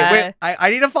Okay. is... Wait,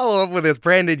 I need to follow up with this.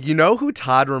 Brandon, you know who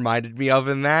Todd reminded me of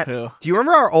in that? Who? Do you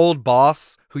remember our old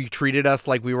boss who treated us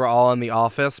like we were all in the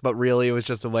office, but really it was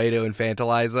just a way to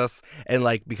infantilize us, and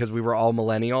like because we were all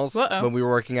millennials when we were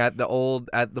working at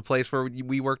the place where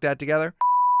we worked at together?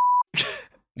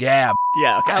 Yeah.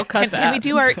 Yeah, okay. I'll cut that.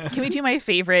 Can we do my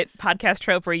favorite podcast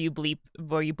trope where you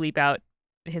bleep out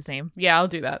his name? Yeah, I'll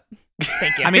do that.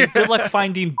 Thank you. I mean, good luck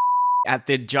finding at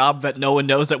the job that no one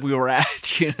knows that we were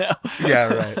at, you know?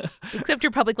 Yeah, right. Except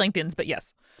your public LinkedIn's, but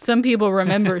yes, Some people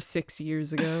remember 6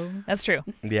 years ago. that's true.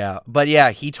 Yeah, but yeah,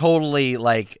 he totally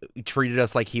like treated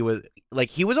us like he was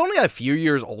only a few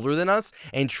years older than us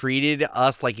and treated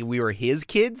us like we were his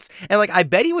kids. And like I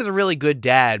bet he was a really good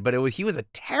dad, but he was a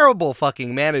terrible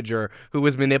fucking manager who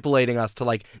was manipulating us to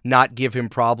like not give him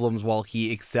problems while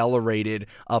he accelerated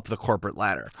up the corporate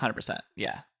ladder. 100%.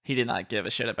 Yeah. He did not give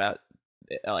a shit about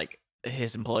like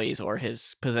his employees or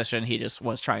his position. He just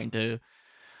was trying to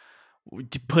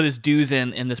put his dues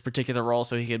in this particular role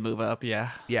so he could move up. Yeah.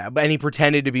 Yeah, and he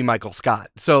pretended to be Michael Scott.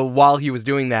 So while he was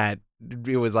doing that,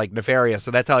 it was like nefarious.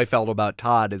 So that's how I felt about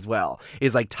Todd as well.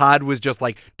 Is like Todd was just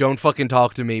like, don't fucking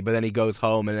talk to me, but then he goes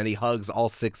home and then he hugs all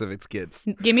 6 of its kids.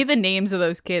 Give me the names of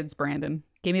those kids, Brandon.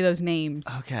 Give me those names.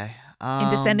 Okay. In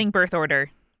descending birth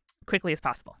order, quickly as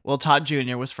possible. Well, Todd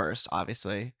Jr. was first,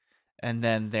 obviously. And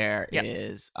then there Yep.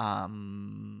 is,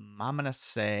 I'm going to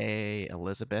say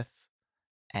Elizabeth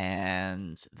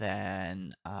and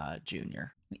then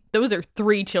Junior. Those are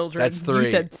 3 children. That's 3.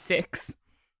 You said 6.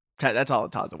 That's all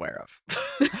Todd's aware of.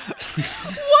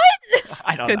 What?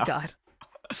 I don't Good know. God.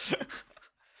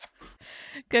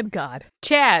 Good God.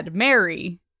 Chad,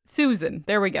 Mary, Susan.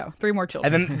 There we go. 3 more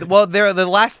children. And then, well, they're the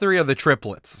last 3 of the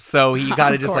triplets. So he got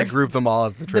to Of just like course. group them all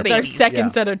as the It's triplets. our babies. second Yeah.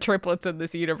 set of triplets in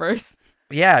this universe.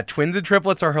 Yeah, twins and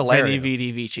triplets are hilarious. Vinny,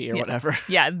 Vidi, Vici, or Yeah. whatever.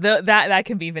 Yeah, that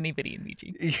can be Vinny, Vinny, and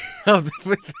Vici.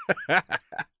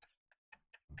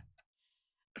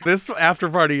 This after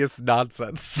party is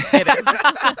nonsense. It is.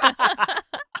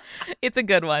 It's a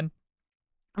good one.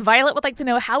 Violet would like to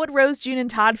know, how would Rose, June, and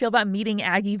Todd feel about meeting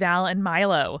Aggie, Val, and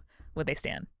Milo? Would they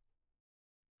stand?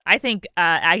 I think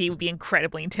Aggie would be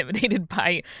incredibly intimidated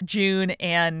by June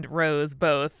and Rose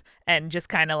both, and just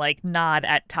kind of like nod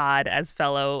at Todd as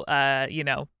fellow,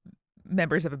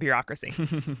 members of a bureaucracy.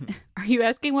 Are you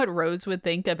asking what Rose would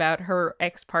think about her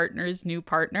ex-partner's new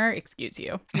partner? Excuse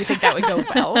you. You think that would go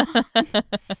well?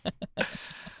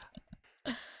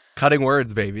 Cutting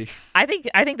words, baby. I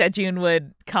think that June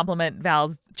would compliment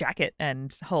Val's jacket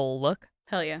and whole look.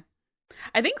 Hell yeah.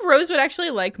 I think Rose would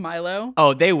actually like Milo.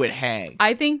 Oh, they would hang.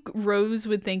 I think Rose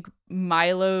would think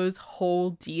Milo's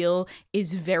whole deal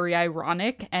is very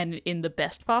ironic and in the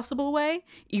best possible way,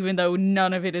 even though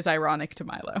none of it is ironic to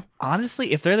Milo.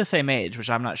 Honestly, if they're the same age, which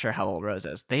I'm not sure how old Rose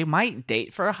is, they might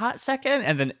date for a hot second,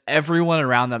 and then everyone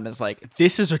around them is like,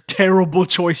 this is a terrible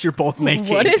choice you're both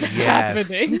making. What is Yes.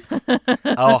 happening?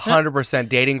 Oh, 100%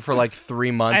 dating for like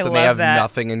 3 months I and they love have that.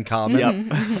 nothing in common.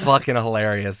 Fucking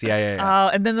hilarious. Yeah.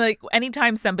 Oh, and then like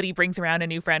anytime somebody brings around a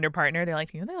new friend or partner, they're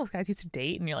like, you know, those guys used to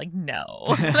date, and you're like,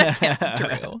 no, that can't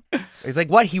be true. It's like,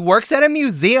 what? He works at a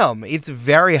museum. It's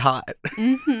very hot.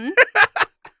 Mm-hmm.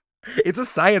 It's a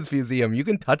science museum. You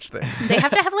can touch things. They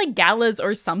have to have like galas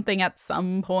or something at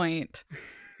some point.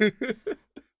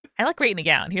 I like great in a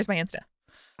gown. Here's my Insta.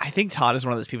 I think Todd is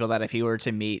one of those people that if he were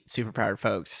to meet superpowered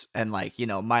folks and like, you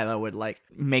know, Milo would like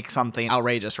make something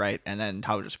outrageous, right? And then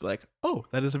Todd would just be like, oh,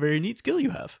 that is a very neat skill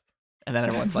you have. And then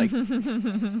everyone's like,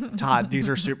 Todd, these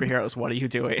are superheroes. What are you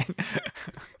doing?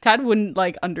 Todd wouldn't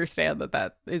like understand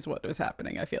that is what was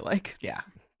happening, I feel like. Yeah.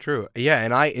 True. Yeah,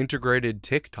 and I integrated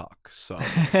TikTok, so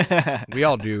we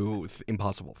all do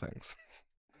impossible things.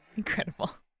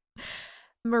 Incredible.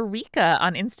 Marika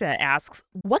on Insta asks,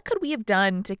 what could we have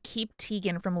done to keep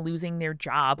Tegan from losing their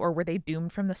job, or were they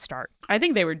doomed from the start? I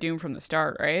think they were doomed from the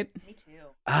start, right? Me too.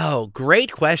 Oh,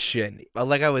 great question.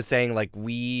 Like I was saying, like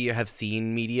we have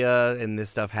seen media and this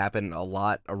stuff happen a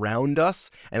lot around us.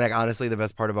 And like honestly, the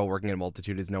best part about working at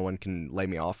Multitude is no one can lay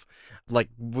me off. Like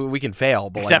we can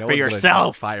fail, but Except like, no for one's gonna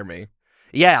yourself. fire me.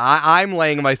 Yeah, I'm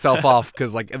laying myself off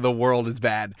because like the world is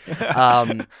bad.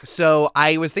 So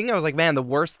I was thinking, I was like, man, the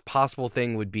worst possible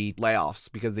thing would be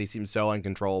layoffs because they seem so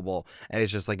uncontrollable and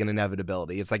it's just like an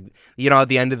inevitability. It's like, you know, at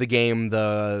the end of the game,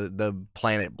 the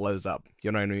planet blows up.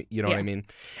 You know what I mean? You know what I mean?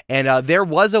 And there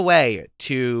was a way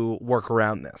to work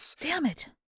around this. Damn it.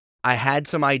 I had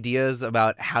some ideas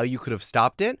about how you could have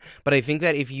stopped it, but I think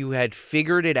that if you had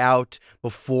figured it out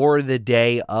before the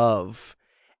day of,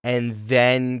 and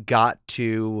then got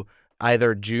to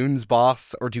either June's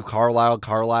boss or to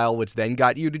Carlisle, which then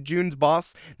got you to June's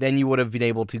boss, then you would have been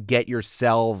able to get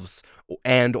yourselves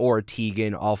and or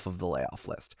Tegan off of the layoff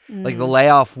list. Like the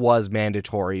layoff was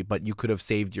mandatory, but you could have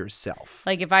saved yourself.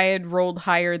 Like if I had rolled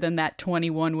higher than that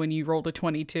 21 when you rolled a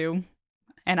 22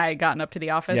 and I had gotten up to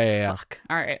the office. Yeah. Fuck.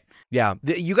 All right. Yeah,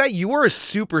 you were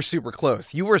super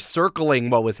close. You were circling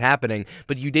what was happening,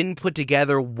 but you didn't put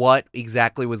together what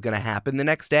exactly was going to happen the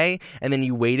next day, and then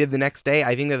you waited the next day.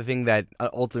 I think that the thing that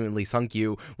ultimately sunk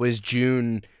you was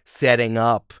June setting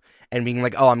up and being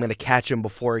like, oh, I'm going to catch him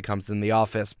before he comes in the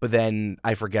office, but then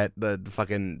I forget the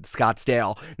fucking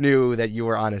Scottsdale knew that you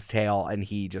were on his tail, and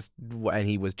he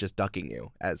was just ducking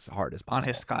you as hard as possible.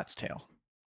 On his Scott's tail.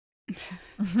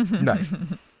 Nice.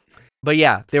 But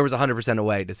yeah, there was 100% a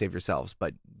way to save yourselves,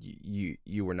 but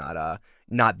you were not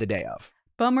the day of.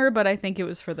 Bummer, but I think it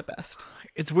was for the best.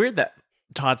 It's weird that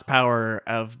Todd's power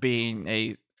of being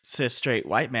a cis straight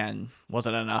white man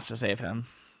wasn't enough to save him,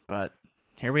 but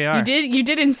here we are. You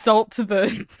did insult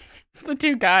the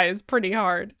two guys pretty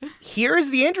hard. Here's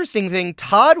the interesting thing: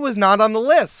 Todd was not on the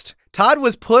list. Todd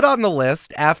was put on the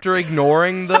list after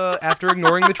ignoring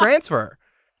the transfer.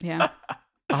 Yeah.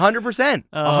 100%.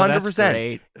 Oh, 100%. that's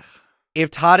great. If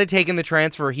Todd had taken the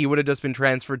transfer, he would have just been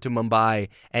transferred to Mumbai,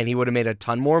 and he would have made a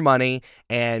ton more money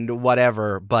and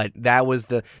whatever. But that was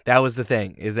the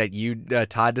thing, is that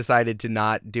Todd decided to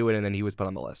not do it, and then he was put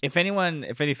on the list. If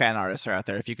any fan artists are out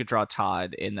there, if you could draw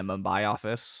Todd in the Mumbai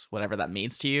office, whatever that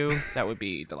means to you, that would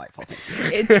be delightful. Thank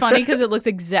you. It's funny because it looks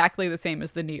exactly the same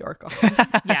as the New York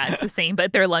office. Yeah, it's the same,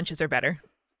 but their lunches are better.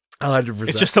 100%.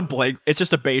 It's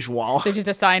just a beige wall. There's just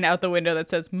a sign out the window that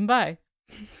says Mumbai.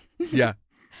 Yeah.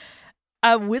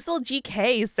 Whistle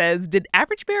GK says, did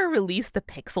Average Bear release the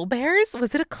Pixel Bears?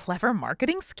 Was it a clever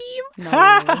marketing scheme? No.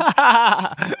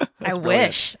 I Brilliant.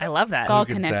 wish. I love that. It's all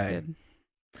Who can say? connected.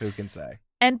 Who can say?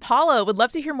 And Paula would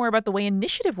love to hear more about the way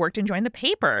Initiative worked and join the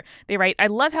paper. They write, I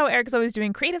love how Eric's always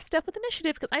doing creative stuff with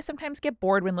Initiative because I sometimes get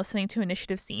bored when listening to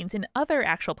Initiative scenes in other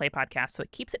actual play podcasts, so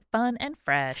it keeps it fun and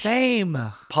fresh. Same.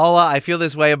 Paula, I feel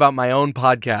this way about my own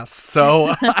podcast,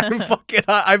 so I'm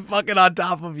fucking on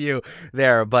top of you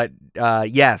there. But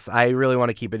yes, I really want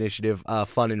to keep Initiative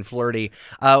fun and flirty.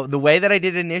 The way that I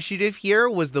did Initiative here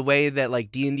was the way that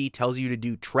like D&D tells you to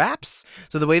do traps.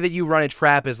 So the way that you run a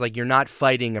trap is like you're not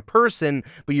fighting a person,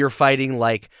 but you're fighting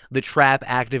like the trap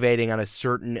activating on a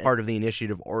certain part of the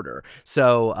initiative order.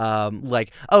 So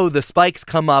like, oh, the spikes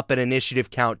come up at initiative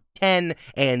count 10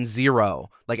 and 0,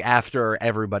 like after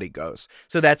everybody goes.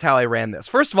 So that's how I ran this.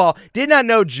 First of all, did not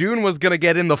know June was gonna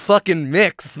get in the fucking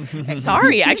mix.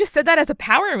 Sorry, I just said that as a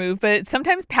power move, but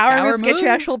sometimes power moves get you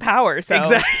move. actual power. So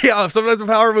Exactly. Yeah, sometimes a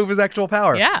power move is actual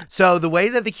power. Yeah. So the way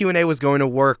that the Q&A was going to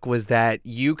work was that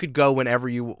you could go whenever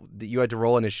you had to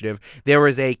roll initiative. There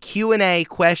was a Q&A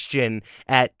question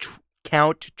at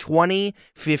count 20,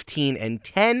 15, and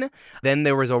 10. Then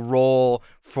there was a roll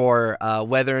for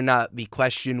whether or not the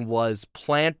question was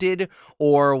planted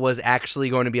or was actually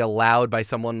going to be allowed by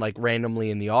someone like randomly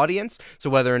in the audience. So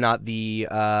whether or not the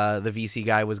VC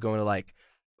guy was going to like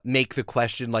make the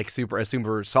question like a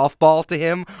super softball to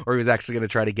him, or he was actually going to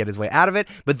try to get his way out of it.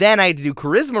 But then I had to do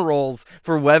charisma rolls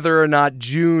for whether or not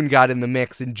June got in the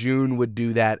mix, and June would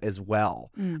do that as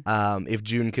well. If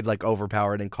June could like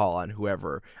overpower it and call on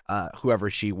whoever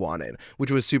she wanted, which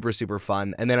was super, super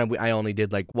fun. And then I only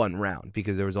did like one round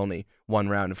because there was only one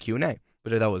round of Q&A,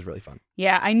 but that was really fun.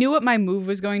 Yeah, I knew what my move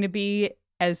was going to be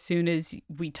as soon as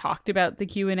we talked about the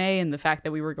Q&A and the fact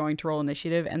that we were going to roll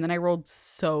initiative, and then I rolled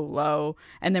so low,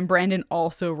 and then Brandon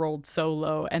also rolled so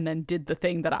low and then did the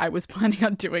thing that I was planning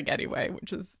on doing anyway,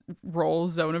 which is roll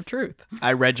Zone of Truth.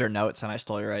 I read your notes and I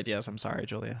stole your ideas. I'm sorry,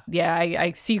 Julia. Yeah,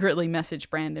 I secretly messaged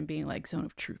Brandon being like, Zone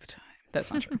of Truth time.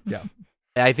 That's not true. Yeah.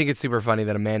 I think it's super funny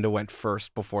that Amanda went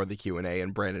first before the Q&A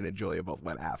and Brandon and Julia both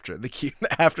went after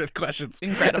the questions.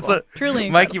 Incredible. So, Truly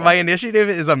Mikey, incredible. my initiative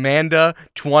is Amanda,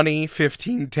 20,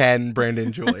 15, 10,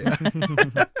 Brandon, Julia.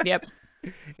 Yep.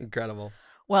 Incredible.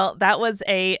 Well, that was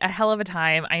a hell of a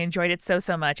time. I enjoyed it so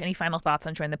much. Any final thoughts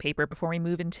on Join the Paper before we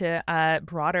move into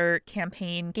broader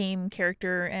campaign, game,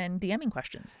 character, and DMing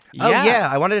questions? Oh, yeah.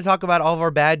 I wanted to talk about all of our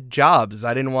bad jobs.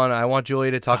 I want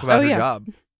Julia to talk about her job.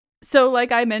 So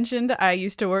like I mentioned, I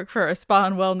used to work for a spa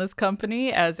and wellness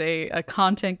company as a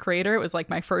content creator. It was like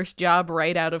my first job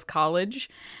right out of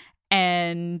college.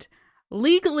 And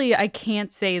legally, I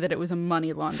can't say that it was a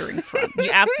money laundering front. You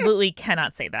absolutely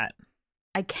cannot say that.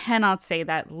 I cannot say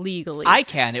that legally. I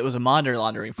can. It was a money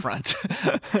laundering front.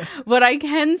 What I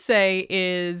can say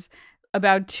is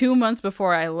about 2 months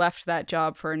before I left that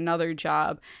job for another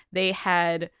job, they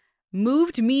had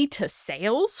moved me to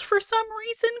sales for some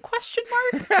reason, question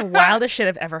mark. The wildest shit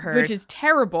I've ever heard. Which is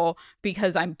terrible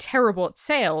because I'm terrible at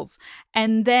sales.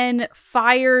 And then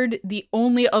fired the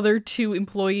only other 2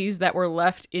 employees that were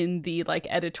left in the like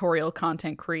editorial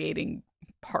content creating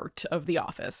part of the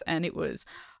office. And it was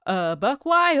buck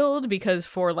wild because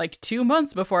for like 2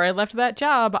 months before I left that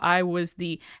job, I was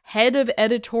the head of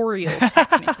editorial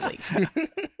technically.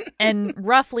 And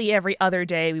roughly every other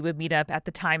day, we would meet up at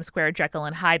the Times Square Jekyll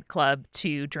and Hyde Club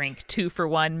to drink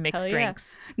 2-for-1 mixed Hell yeah.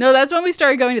 drinks. No, that's when we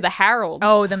started going to the Harold.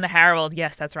 Oh, then the Herald.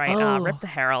 Yes, that's right. Oh. Rip the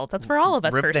Herald. That's where all of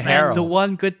us Rip first the met. Herald. The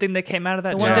one good thing that came out of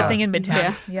that The job. one good thing in Midtown.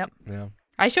 Yeah. Yep. Yeah.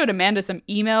 I showed Amanda some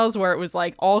emails where it was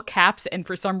like all caps, and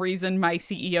for some reason my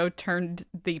CEO turned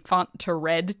the font to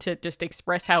red to just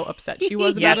express how upset she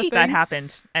was about Yes, a that thing.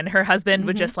 happened. And her husband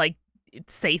would Mhm. just like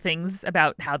say things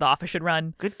about how the office should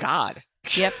run. Good God.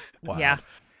 Yep. Wow. Yeah.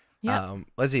 Yep.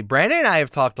 Let's see. Brandon and I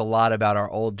have talked a lot about our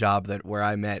old job where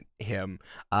I met him.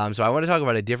 So I want to talk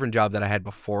about a different job that I had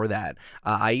before that.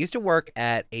 I used to work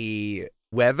at a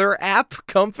weather app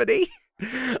company.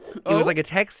 It was like a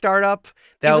tech startup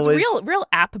that it was real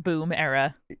app boom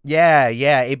era. Yeah.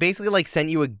 It basically like sent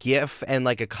you a GIF and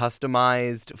like a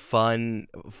customized fun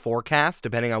forecast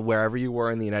depending on wherever you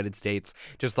were in the United States.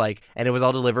 Just like, and it was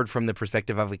all delivered from the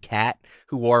perspective of a cat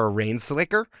who wore a rain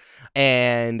slicker.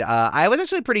 And I was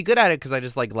actually pretty good at it because I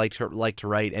just like liked to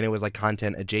write, and it was like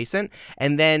content adjacent.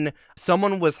 And then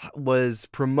someone was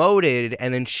promoted,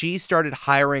 and then she started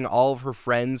hiring all of her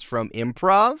friends from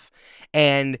improv.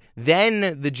 And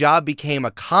then the job became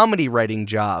a comedy writing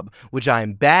job, which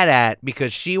I'm bad at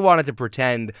because she wanted to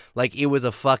pretend like it was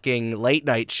a fucking late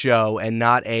night show and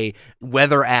not a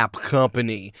weather app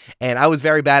company. And I was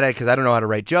very bad at it because I don't know how to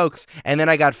write jokes. And then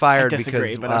I got I fired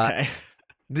disagree, because but okay.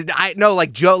 I no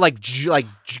like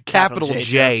capital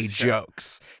J jokes, sure.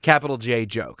 jokes. Capital J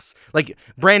jokes. Like,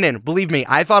 Brandon, believe me,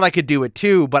 I thought I could do it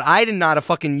too, but I did not a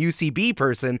fucking UCB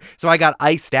person, so I got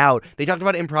iced out. They talked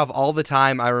about improv all the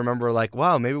time. I remember like,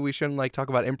 wow, maybe we shouldn't like talk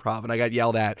about improv, and I got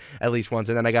yelled at least once,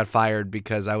 and then I got fired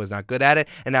because I was not good at it.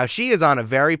 And now she is on a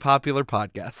very popular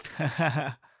podcast.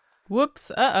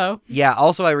 Whoops. Uh-oh. Yeah,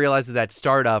 also I realized that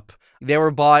startup, they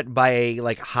were bought by a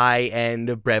like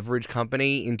high-end beverage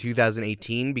company in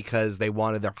 2018 because they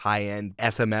wanted their high-end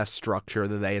SMS structure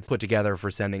that they had put together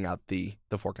for sending out the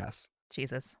forecasts.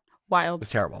 Jesus. It Wild. was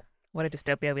terrible. What a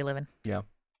dystopia we live in. Yeah.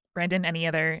 Brandon, any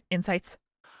other insights?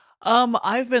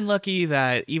 I've been lucky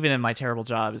that even in my terrible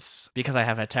jobs, because I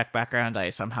have a tech background, I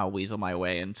somehow weasel my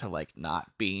way into like not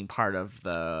being part of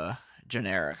the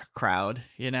generic crowd,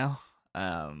 you know?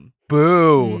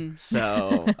 Boo. Mm.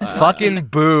 So Fucking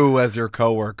boo as your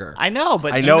coworker. I know,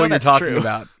 but I you know what you're that's talking true.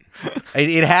 about.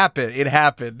 It happened. It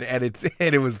happened, and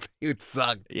it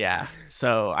sucked. Yeah.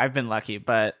 So I've been lucky,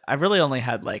 but I really only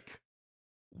had like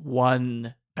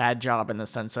one bad job in the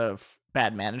sense of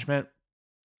bad management.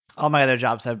 All my other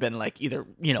jobs have been like either,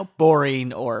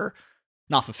 boring or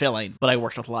not fulfilling, but I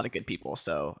worked with a lot of good people.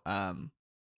 So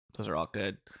those are all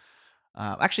good.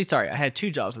 Actually, sorry, I had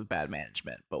 2 jobs with bad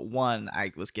management, but one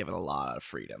I was given a lot of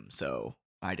freedom. So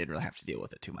I didn't really have to deal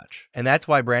with it too much. And that's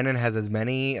why Brandon has as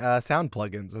many sound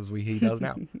plugins as he does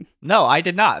now. No, I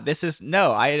did not.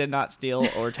 I did not steal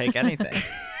or take anything.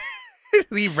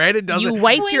 Brandon doesn't. You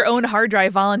wiped your own hard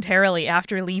drive voluntarily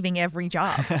after leaving every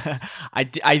job. I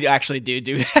actually do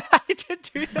that. I did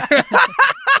do that.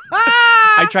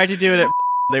 I tried to do it at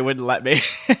they wouldn't let me.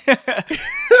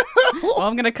 Well,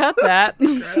 I'm gonna cut that.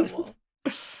 Incredible.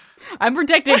 I'm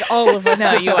protecting all of us.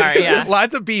 No, you are, yeah.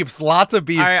 Lots of beeps,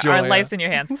 Our Julia. life's in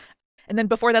your hands. And then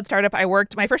before that startup,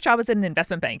 my first job was in an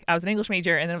investment bank. I was an English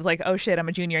major, and then it was like, oh shit, I'm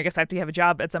a junior. I guess I have to have a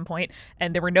job at some point.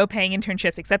 And there were no paying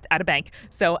internships except at a bank.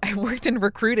 So I worked in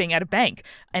recruiting at a bank.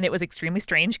 And it was extremely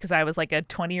strange because I was like a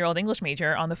 20-year-old English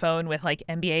major on the phone with like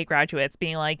MBA graduates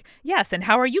being like, yes, and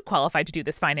how are you qualified to do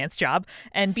this finance job?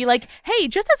 And be like, hey,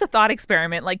 just as a thought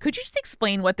experiment, like, could you just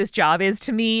explain what this job is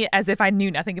to me as if I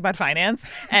knew nothing about finance?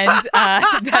 And that's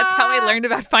how I learned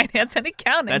about finance and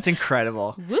accounting. That's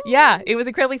incredible. Yeah, it was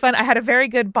incredibly fun. I had a very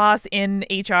good boss in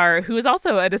HR who is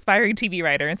also an aspiring TV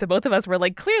writer. And so both of us were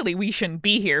like, clearly we shouldn't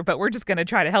be here, but we're just going to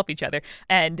try to help each other.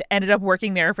 And ended up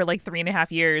working there for like 3.5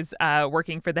 years,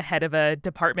 working for the head of a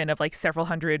department of like several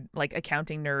hundred like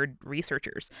accounting nerd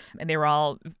researchers. And they were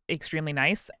all extremely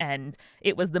nice. And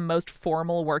it was the most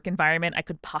formal work environment I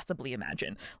could possibly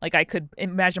imagine. Like I could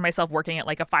imagine myself working at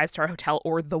like a 5-star hotel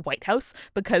or the White House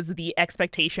because the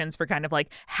expectations for kind of like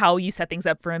how you set things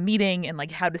up for a meeting and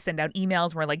like how to send out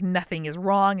emails where like nothing is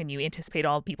wrong and you anticipate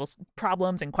all people's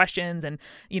problems and questions. And,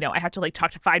 I have to like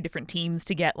talk to 5 different teams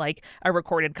to get like a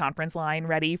recorded conference line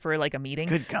ready for like a meeting.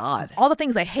 Good God. All the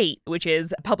things I hate, which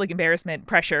is public embarrassment,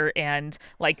 pressure, and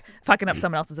like fucking up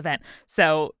someone else's event.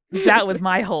 So that was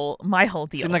my whole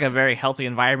deal. Seemed like a very healthy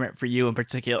environment for you in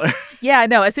particular. Yeah,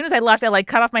 no. As soon as I left, I like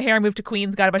cut off my hair, moved to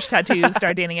Queens, got a bunch of tattoos,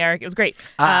 started dating Eric. It was great.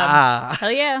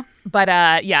 Hell yeah. But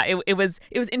yeah, it was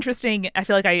interesting. I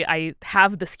feel like I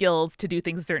have the skills to do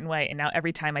things a certain way, and now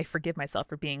every time I forgive myself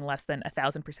for being less than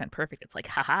 1,000% perfect, it's like,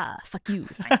 haha, fuck you,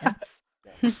 finance.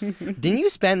 Didn't you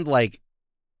spend like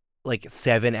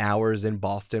 7 hours in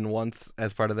Boston once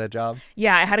as part of that job?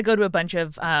 Yeah, I had to go to a bunch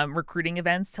of recruiting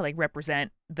events to like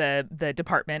represent the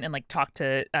department and like talk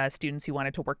to students who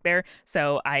wanted to work there.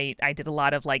 So I did a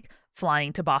lot of like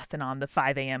flying to Boston on the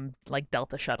 5 a.m. like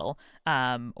Delta shuttle,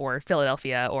 or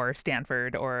Philadelphia or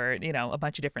Stanford or a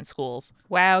bunch of different schools.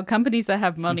 Wow, companies that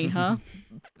have money, huh?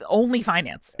 Only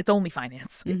finance. It's only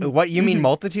finance. What, you mean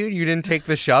multitude? You didn't take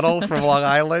the shuttle from Long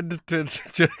Island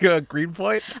to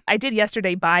Greenpoint? I did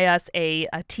yesterday buy us a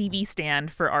TV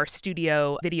stand for our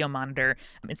studio video monitor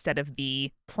instead of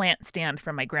the plant stand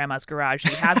from my grandma's garage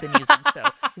we have been using. So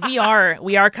we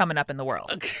are coming up in the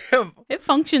world. It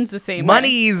functions the same way.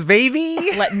 Monies, baby.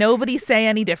 Let nobody say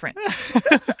any different.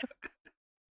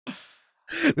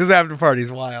 This after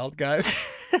party's wild, guys.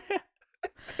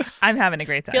 I'm having a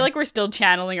great I time. feel like we're still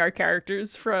channeling our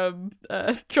characters from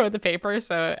Joy the Paper,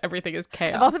 so everything is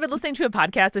chaos. I've also been listening to a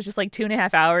podcast that's just like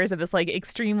 2.5 hours of this like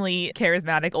extremely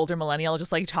charismatic older millennial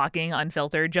just like talking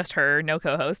unfiltered, just her, no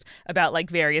co-host, about like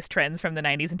various trends from the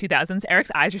 90s and 2000s.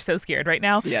 Eric's eyes are so scared right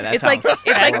now. Yeah, that it's like sounds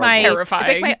terrifying. It's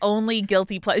like my only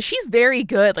guilty pleasure. She's very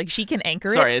good. Like she can anchor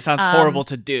it. Sorry, it sounds horrible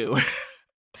to do.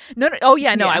 No. Oh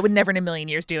yeah, no. Yeah. I would never in a million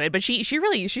years do it. But she's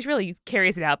really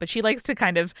carries it out. But she likes to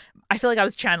kind of. I feel like I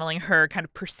was channeling her kind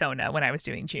of persona when I was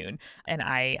doing June, and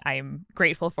I'm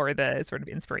grateful for the sort of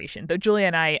inspiration. Though Julia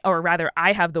and I, or rather,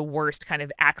 I have the worst kind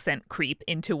of accent creep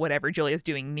into whatever Julia's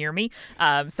doing near me.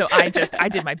 So I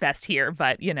did my best here,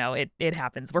 but it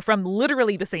happens. We're from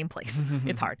literally the same place.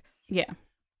 It's hard. Yeah.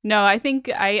 No, I think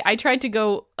I tried to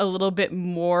go a little bit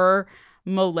more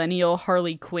millennial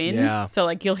Harley Quinn. Yeah. So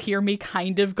like you'll hear me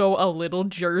kind of go a little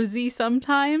Jersey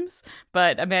sometimes.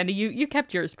 But Amanda, you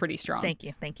kept yours pretty strong. Thank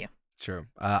you. True.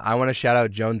 I want to shout out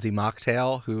Jonesy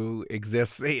Mocktail, who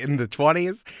exists in the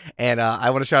 20s. And I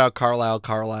want to shout out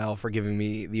Carlisle for giving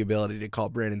me the ability to call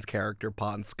Brandon's character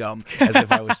Pond Scum as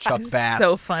if I was Chuck Bass.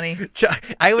 So funny.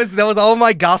 That was all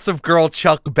my Gossip Girl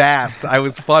Chuck Bass. I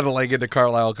was funneling into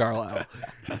Carlisle.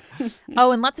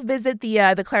 Oh, and let's visit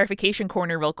the clarification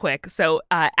corner real quick. So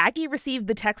Aggie received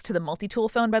the text to the multi-tool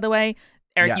phone, by the way.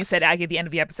 Eric, you Yes. said Aggie at the end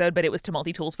of the episode, but it was to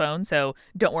Multi-Tool's phone, so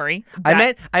don't worry.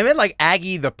 I meant like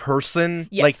Aggie the person.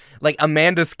 Yes. Like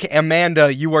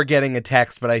Amanda, you are getting a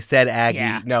text, but I said Aggie.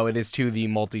 Yeah. No, it is to the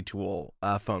multi-tool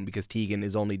phone because Tegan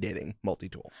is only dating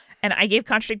multi-tool. And I gave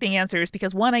contradicting answers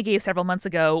because one I gave several months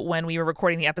ago when we were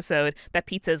recording the episode that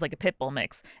pizza is like a pit bull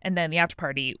mix. And then the after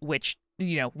party, which,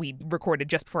 we recorded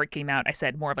just before it came out, I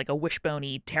said more of like a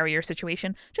wishbone-y terrier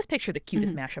situation. Just picture the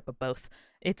cutest mashup of both.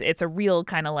 It's a real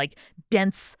kind of like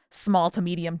dense, small to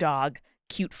medium dog,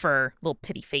 cute fur, little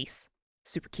pitty face.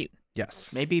 Super cute.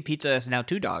 Yes. Maybe pizza is now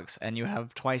 2 dogs and you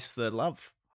have twice the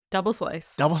love. Double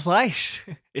slice. Double slice.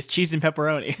 It's cheese and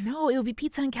pepperoni. No, it would be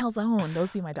pizza and calzone.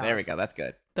 Those would be my dogs. There we go. That's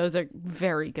good. Those are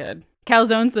very good.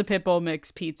 Calzone's the pit bull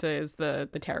mix. Pizza is the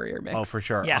terrier mix. Oh, for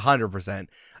sure. Yeah. 100%.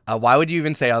 Why would you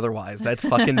even say otherwise? That's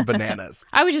fucking bananas.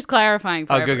 I was just clarifying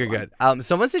for Oh, good, everyone. good.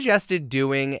 Someone suggested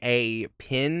doing a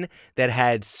pin that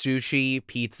had sushi,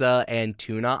 pizza, and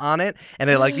tuna on it, and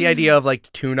I like the idea of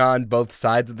like tuna on both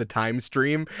sides of the time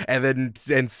stream, and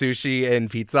sushi and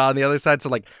pizza on the other side. So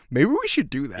like maybe we should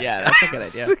do that. Yeah, that's a good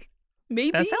idea.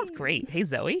 Maybe. That sounds great. Hey,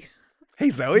 Zoe. Hey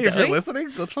Zoe, if you're Zoe? listening,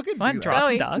 let's fucking Come on, do that. draw some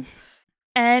Zoe. dogs.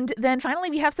 And then finally,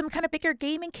 we have some kind of bigger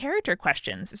game and character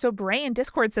questions. So Bray in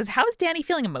Discord says, how is Danny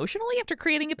feeling emotionally after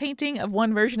creating a painting of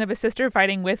one version of his sister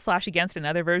fighting with / against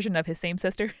another version of his same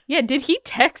sister? Yeah, did he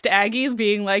text Aggie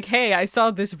being like, "Hey, I saw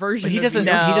this version"? But he of doesn't.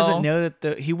 you." No. He doesn't know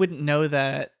that he wouldn't know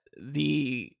that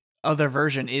the other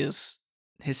version is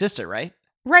his sister, right?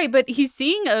 Right, but he's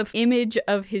seeing an image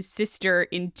of his sister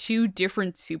in 2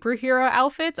 different superhero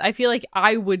outfits. I feel like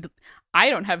I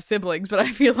don't have siblings, but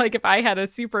I feel like if I had a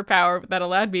superpower that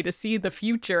allowed me to see the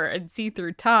future and see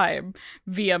through time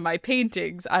via my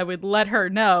paintings, I would let her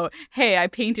know, hey, I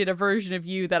painted a version of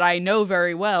you that I know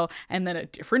very well, and then a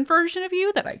different version of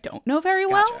you that I don't know very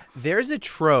well. Gotcha. There's a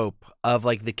trope of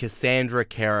like the Cassandra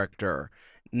character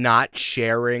not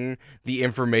sharing the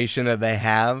information that they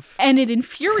have. And it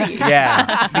infuriates me.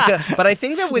 Yeah, but I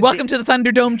think that with Welcome to the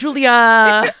Thunderdome,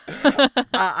 Julia.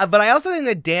 but I also think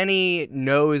that Danny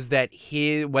knows that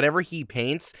whatever he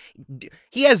paints,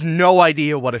 he has no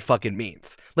idea what it fucking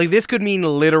means. Like this could mean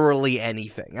literally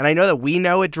anything, and I know that we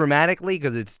know it dramatically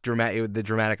because it's the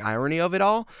dramatic irony of it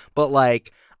all. But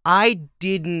like, I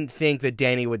didn't think that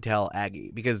Danny would tell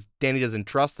Aggie because Danny doesn't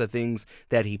trust the things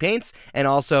that he paints, and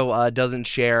also doesn't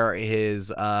share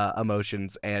his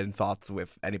emotions and thoughts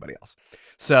with anybody else.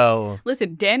 So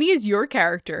Listen, Danny is your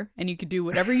character, and you can do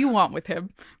whatever you want with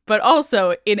him. But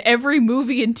also, in every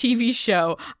movie and TV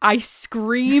show, I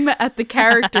scream at the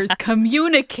characters,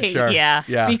 communicate, sure, Yeah.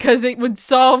 because it would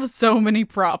solve so many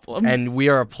problems. And we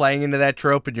are playing into that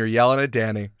trope, and you're yelling at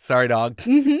Danny. Sorry, dog.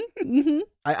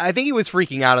 I think he was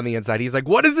freaking out on the inside. He's like,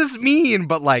 what does this mean?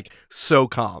 But like, so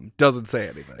calm. Doesn't say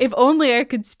anything. If only I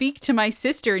could speak to my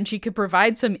sister and she could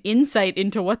provide some insight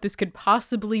into what this could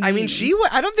possibly mean. I mean,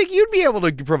 I don't think you'd be able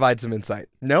to provide some insight.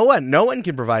 No one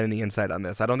can provide any insight on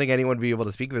this. I don't think anyone would be able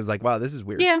to speak to this. Like, wow, this is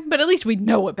weird. Yeah, but at least we'd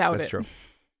know about That's it. true.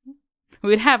 We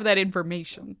would have that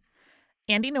information.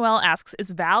 Andy Noel asks, is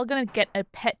Val going to get a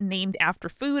pet named after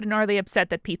food, and are they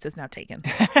upset that pizza's now taken?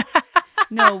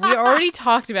 No, we already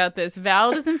talked about this.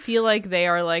 Val doesn't feel like they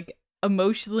are like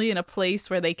emotionally in a place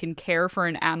where they can care for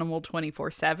an animal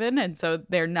 24/7, and so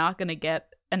they're not going to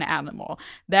get an animal.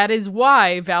 That is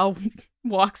why Val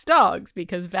walks dogs,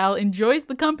 because Val enjoys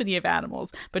the company of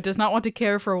animals but does not want to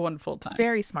care for one full time.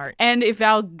 Very smart. And if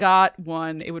Val got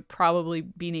one, it would probably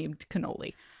be named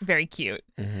Cannoli. Very cute.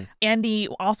 Mm-hmm. Andy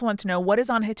also wants to know, what is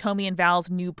on Hitomi and Val's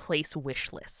new place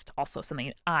wish list? Also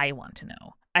something I want to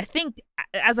know. I think,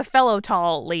 as a fellow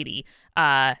tall lady,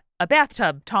 a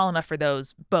bathtub tall enough for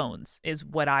those bones is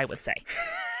what I would say.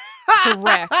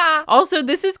 Correct. Also,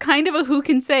 this is kind of a who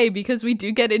can say, because we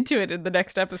do get into it in the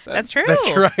next episode. That's true.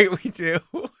 That's right, we do.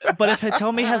 But if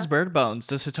Hitomi has bird bones,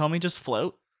 does Hitomi just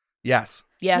float? Yes.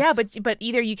 Yes. Yeah, but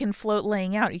either you can float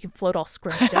laying out, or you can float all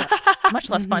scrunched up. It's much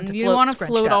less fun to you float want to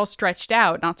scrunched float up. all stretched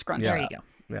out, not scrunched. Yeah. There you go.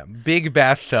 Yeah. Big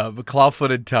bathtub,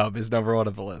 claw-footed tub is number 1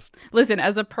 on the list. Listen,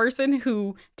 as a person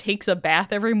who takes a bath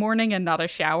every morning and not a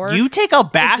shower, You take a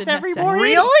bath a every necessity. morning?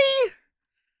 Really?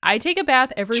 I take a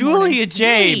bath every morning. Julia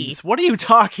James, what are you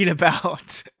talking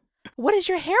about? What is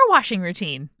your hair washing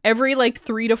routine? Every like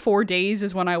 3 to 4 days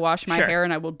is when I wash my Sure. hair,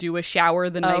 and I will do a shower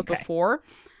the night Okay. before.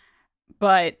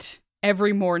 But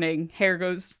every morning, hair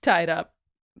goes tied up,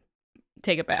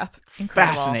 take a bath.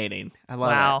 Incredible. Fascinating. I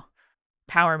love Wow.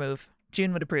 Power move.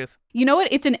 June would approve. You know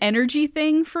what? It's an energy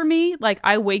thing for me. Like,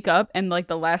 I wake up and, like,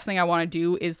 the last thing I want to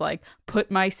do is, like, put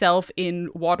myself in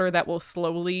water that will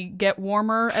slowly get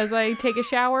warmer as I take a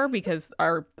shower because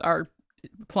our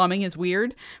plumbing is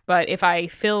weird. But if I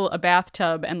fill a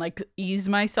bathtub and, like, ease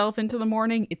myself into the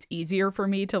morning, it's easier for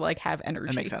me to, like, have energy.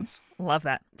 That makes sense. Love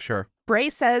that. Sure. Bray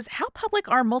says, how public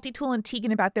are Multitool and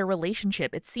Tegan about their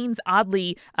relationship? It seems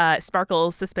oddly,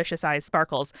 Sparkles, suspicious eyes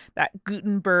Sparkles, that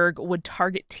Gutenberg would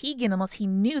target Tegan unless he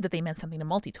knew that they meant something to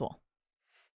Multitool.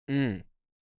 Mm.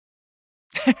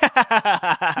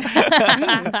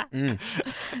 Mm.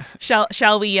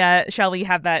 Shall we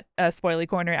have that spoiler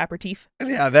corner aperitif?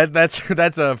 Yeah,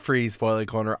 that's a free spoiler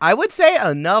corner. I would say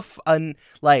enough.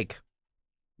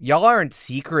 Y'all aren't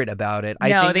secret about it.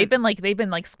 I think they've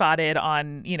been spotted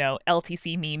on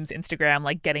LTC memes Instagram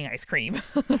like getting ice cream.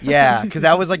 Yeah, because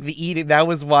that was like the eating. That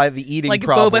was why the eating like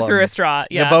problem. boba through a straw.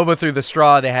 Yeah, the boba through the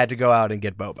straw. They had to go out and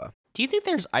get boba. Do you think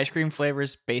there's ice cream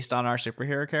flavors based on our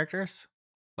superhero characters?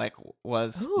 Like,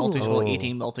 was Ooh. Multitool Oh.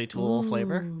 eating Multitool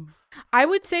flavor? Ooh. I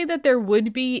would say that there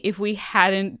would be if we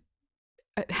hadn't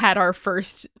had our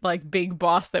first like big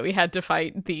boss that we had to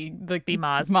fight, the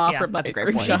Maz. Ma Yeah, from the that's a ice great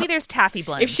cream point. shop. Maybe there's taffy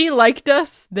blends. If she liked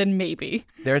us, then maybe.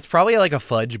 There's probably like a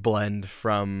fudge blend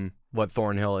from what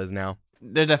Thornhill is now.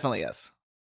 There definitely is.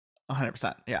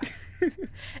 100%. Yeah.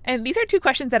 And these are two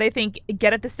questions that I think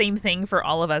get at the same thing for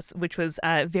all of us, which was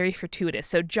very fortuitous.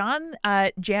 So John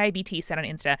JIBT said on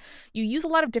Insta, you use a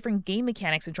lot of different game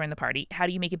mechanics to join the party. How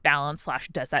do you make it balanced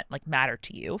 / does that matter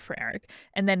to you for Eric?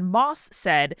 And then Moss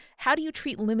said, how do you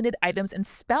treat limited items and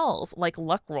spells like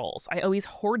luck rolls? I always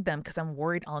hoard them because I'm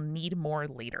worried I'll need more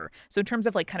later. So in terms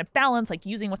of kind of balance, like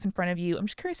using what's in front of you, I'm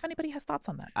just curious if anybody has thoughts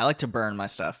on that. I like to burn my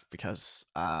stuff because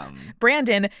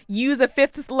Brandon, use a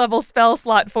 5th level spell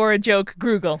slot for a joke,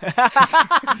 Groogle.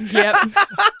 Yep.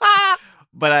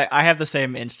 But I have the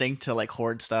same instinct to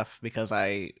hoard stuff because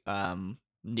I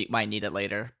might need it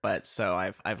later. But so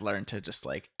I've learned to just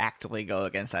actively go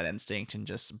against that instinct and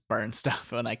just burn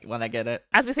stuff when I get it.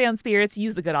 As we say on Spirits,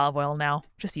 use the good olive oil now.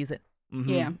 Just use it. Mm-hmm,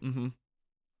 Yeah. Mm-hmm.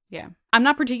 Yeah. I'm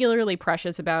not particularly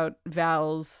precious about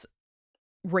Val's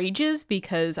rages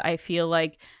because I feel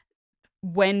like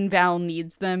when Val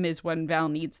needs them is when Val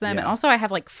needs them. Yeah. And also I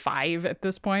have 5 at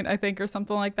this point, I think, or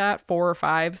something like that. 4 or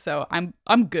 5. So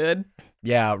I'm good.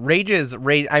 Yeah,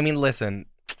 I mean, listen.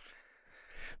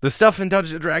 The stuff in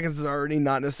Dungeons and Dragons is already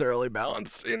not necessarily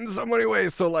balanced in so many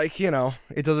ways, so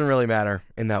it doesn't really matter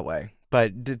in that way.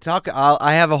 But to talk,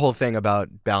 I have a whole thing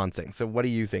about balancing. So what do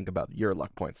you think about your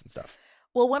luck points and stuff?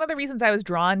 Well, one of the reasons I was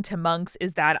drawn to monks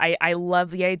is that I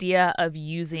love the idea of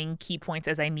using key points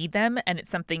as I need them, and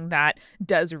it's something that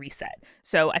does reset.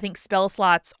 So I think spell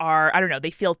slots are, I don't know,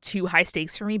 they feel too high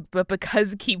stakes for me, but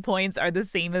because key points are the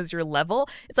same as your level,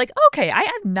 it's okay, I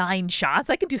have 9 shots.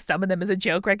 I can do some of them as a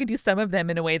joke, or I can do some of them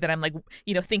in a way that I'm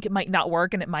think it might not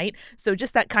work, and it might. So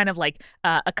just that kind of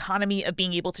economy of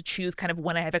being able to choose kind of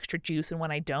when I have extra juice and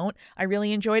when I don't, I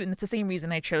really enjoyed it, and it's the same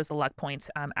reason I chose the luck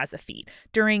points as a feat.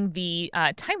 During the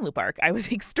time loop arc, I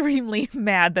was extremely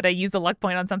mad that I used the luck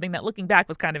point on something that looking back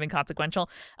was kind of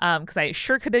inconsequential because I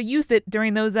sure could have used it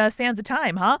during those sands of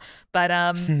time, huh? But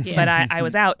but I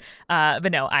was out.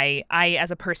 But no, I as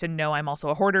a person know I'm also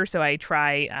a hoarder, so I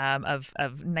try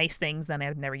of nice things, then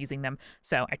I'm never using them.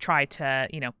 So I try to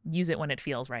use it when it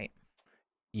feels right.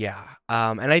 Yeah,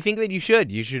 and I think that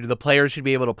the players should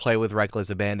be able to play with reckless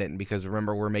abandon because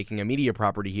remember we're making a media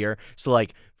property here, so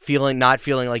not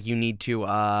feeling like you need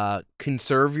to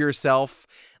conserve yourself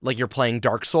like you're playing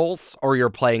Dark Souls or you're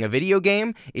playing a video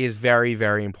game is very,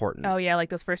 very important. Oh yeah,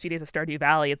 those first few days of Stardew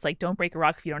Valley, it's don't break a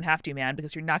rock if you don't have to, man,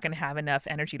 because you're not going to have enough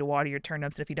energy to water your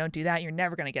turnips. And if you don't do that, you're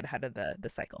never going to get ahead of the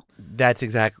cycle. That's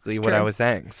exactly what I was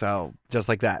saying. So just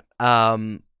like that.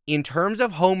 In terms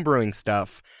of homebrewing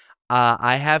stuff,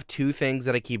 I have 2 things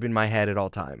that I keep in my head at all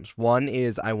times. One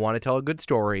is I want to tell a good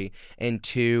story, and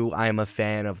 2, I'm a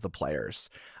fan of the players.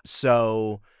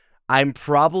 So I'm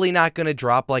probably not going to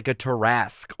drop a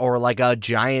Tarrasque or a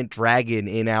giant dragon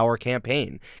in our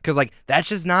campaign because that's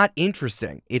just not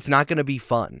interesting. It's not going to be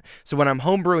fun. So when I'm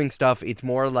homebrewing stuff, it's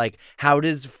more how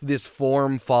does this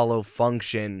form follow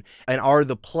function, and are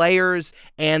the players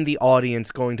and the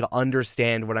audience going to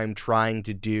understand what I'm trying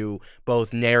to do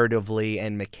both narratively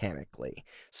and mechanically?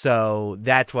 So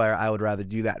that's why I would rather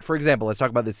do that. For example, let's talk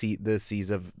about the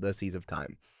Seas of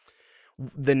Time.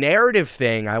 The narrative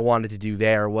thing I wanted to do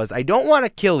there was I don't want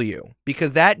to kill you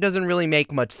because that doesn't really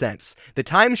make much sense. The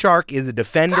Time Shark is a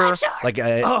defender. Time Shark!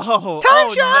 No.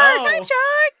 Time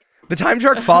Shark! The Time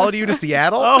Shark followed you to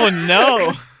Seattle? Oh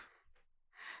no.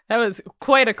 That was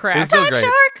quite a crack. It's still great.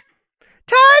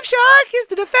 Time Shark is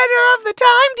the defender of the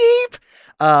Time Deep.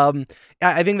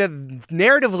 I think that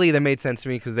narratively that made sense to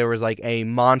me because there was like a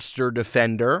monster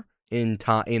defender in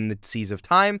the Seas of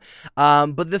Time.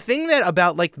 But the thing that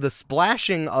about like the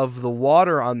splashing of the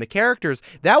water on the characters,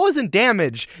 that wasn't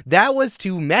damage. That was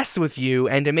to mess with you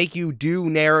and to make you do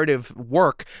narrative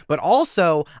work. But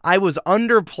also I was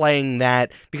underplaying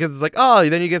that because it's like, oh,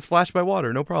 then you get splashed by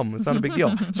water. No problem. It's not a big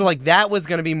deal. So like that was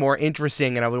going to be more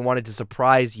interesting and I would wanted to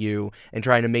surprise you and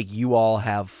trying to make you all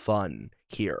have fun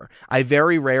here. I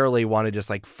very rarely want to just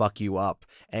like fuck you up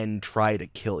and try to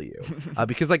kill you.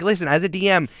 Because like, listen, as a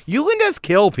DM, you can just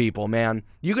kill people, man.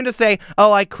 You can just say,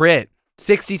 oh, I crit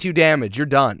 62 damage. You're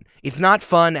done. It's not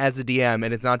fun as a DM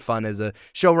and it's not fun as a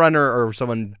showrunner or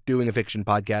someone doing a fiction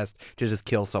podcast to just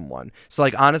kill someone. So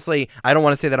like, honestly, I don't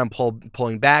want to say that I'm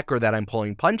pulling back or that I'm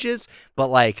pulling punches, but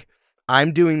like,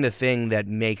 I'm doing the thing that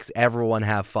makes everyone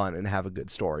have fun and have a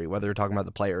good story, whether you're talking about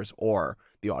the players or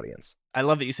the audience. I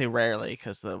love that you say rarely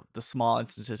because the small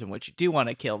instances in which you do want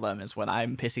to kill them is when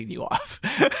I'm pissing you off.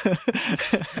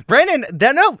 Brandon,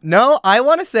 no, I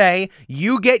want to say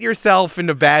you get yourself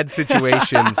into bad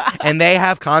situations and they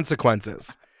have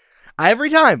consequences. Every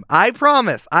time, I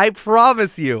promise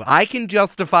you, I can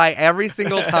justify every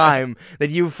single time that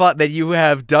you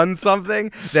have done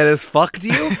something that has fucked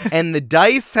you, and the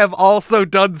dice have also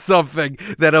done something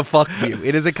that have fucked you.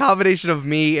 It is a combination of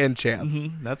me and chance.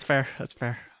 Mm-hmm. That's fair.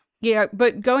 Yeah,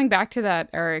 but going back to that,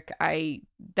 Eric,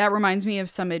 that reminds me of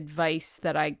some advice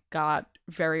that I got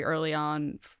very early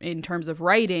on in terms of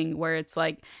writing, where it's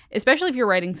like, especially if you're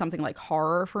writing something like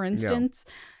horror, for instance,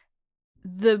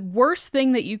 the worst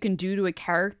thing that you can do to a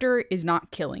character is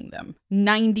not killing them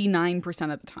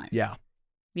 99% of the time. Yeah.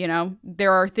 You know,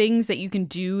 there are things that you can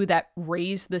do that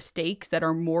raise the stakes that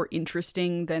are more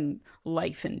interesting than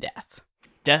life and death.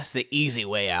 Death the easy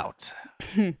way out.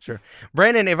 Sure.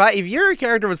 Brandon, if your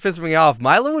character was pissing me off,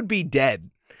 Milo would be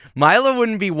dead. Milo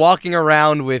wouldn't be walking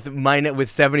around with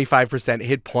 75%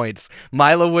 hit points.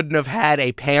 Milo wouldn't have had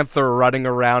a panther running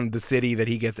around the city that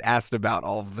he gets asked about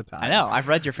all of the time. I know. I've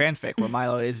read your fanfic where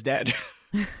Milo is dead.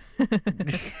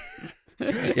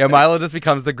 Yeah, Milo just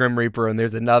becomes the Grim Reaper, and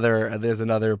there's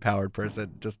another powered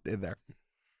person just in there.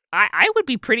 I would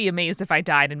be pretty amazed if I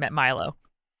died and met Milo.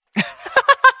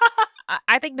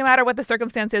 I think no matter what the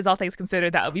circumstance is, all things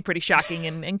considered, that would be pretty shocking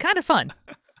and kind of fun.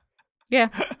 Yeah.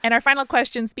 And our final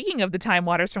question, speaking of the Time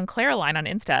Waters from Claraline on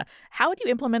Insta, how would you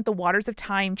implement the Waters of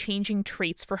Time changing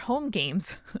traits for home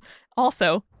games?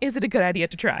 Also, is it a good idea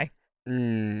to try?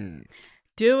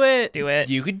 Do it.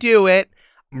 You could do it.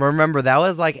 Remember, that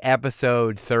was like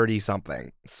episode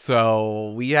 30-something.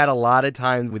 So we had a lot of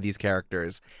time with these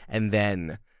characters and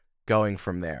then going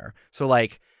from there. So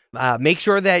like, make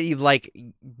sure that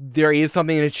there is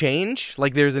something to change.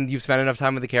 Like you've spent enough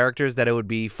time with the characters that it would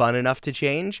be fun enough to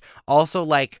change. Also,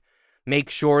 like, make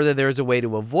sure that there's a way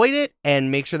to avoid it and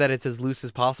make sure that it's as loose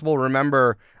as possible.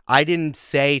 Remember, I didn't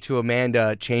say to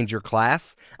Amanda, change your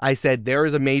class. I said, there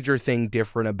is a major thing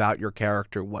different about your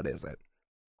character. What is it?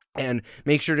 And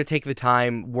make sure to take the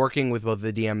time working with both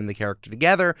the DM and the character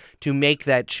together to make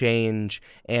that change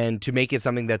and to make it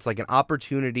something that's like an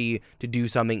opportunity to do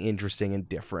something interesting and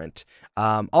different.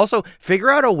 Also, figure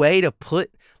out a way to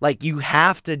put, like, you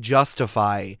have to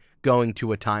justify going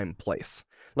to a time place.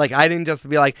 Like, I didn't just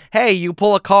be like, hey, you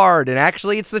pull a card and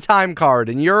actually it's the time card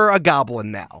and you're a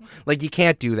goblin now. Like, you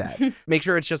can't do that. Make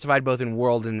sure it's justified both in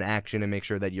world and in action and make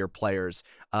sure that your players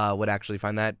would actually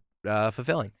find that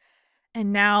fulfilling.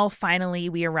 And now, finally,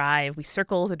 we arrive. We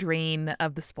circle the drain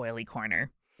of the spoily corner.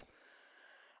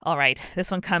 All right, this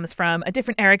one comes from a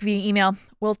different Eric via email.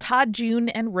 Will Todd, June,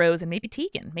 and Rose, and maybe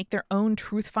Tegan make their own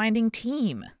truth-finding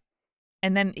team?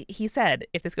 And then he said,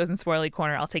 if this goes in spoily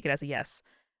corner, I'll take it as a yes.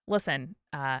 Listen,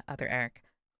 other Eric,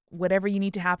 whatever you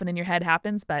need to happen in your head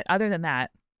happens, but other than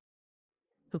that,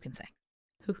 who can say?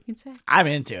 Who can say? I'm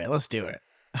into it. Let's do it.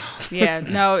 Yeah,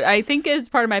 no, I think as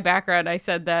part of my background, I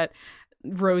said that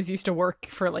Rose used to work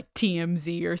for like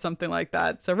TMZ or something like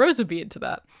that. So Rose would be into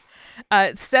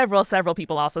that. Several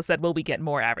people also said, will we get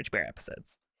more Average Bear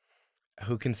episodes?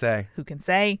 Who can say? Who can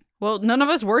say? Well, none of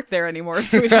us work there anymore,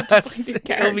 so we have to play new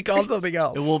characters. It'll be called something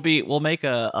else. We'll make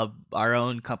our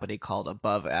own company called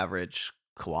Above Average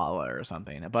Koala or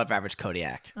something. Above Average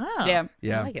Kodiak. Oh,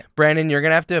 Yeah. I like it. Brandon, you're going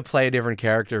to have to play a different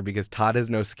character because Todd has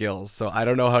no skills. So I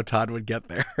don't know how Todd would get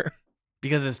there.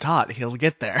 Because it's Todd, he'll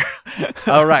get there.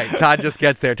 All right, Todd just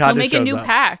gets there. Todd We'll just make a shows new up.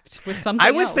 pact with something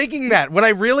I was else. thinking that. What I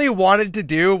really wanted to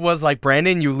do was like,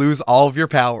 Brandon, you lose all of your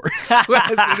powers as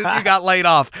soon as you got laid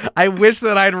off. I wish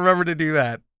that I'd remember to do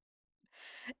that.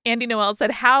 Andy Noel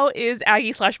said, how is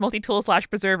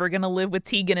Aggie/multi-tool/preserver going to live with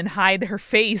Tegan and hide her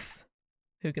face?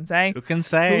 Who can say? Who can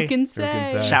say? Who can say?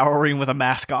 say? Showering with a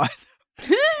mask on.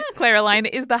 Claraline,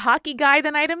 is the hockey guy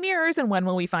the Knight of Mirrors, and when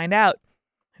will we find out?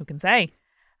 Who can say?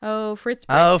 Oh, Fritz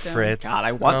Oh, Brightstone. Fritz. God,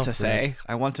 I want Oh, to Fritz. say.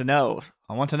 I want to know.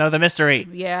 I want to know the mystery.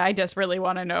 Yeah, I desperately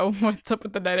want to know what's up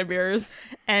with the Knight of Mirrors.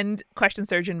 And question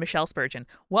surgeon Michelle Spurgeon,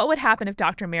 what would happen if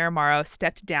Dr. Miramaro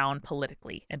stepped down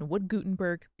politically, and would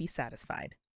Gutenberg be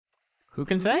satisfied? Who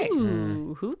can say?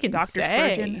 Ooh, who can Dr. say?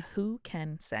 Spurgeon, who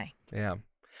can say? Yeah.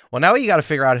 Well, now you got to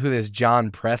figure out who this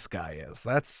John Press guy is.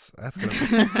 That's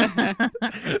gonna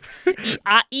be.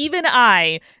 Even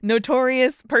I,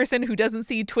 notorious person who doesn't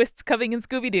see twists coming in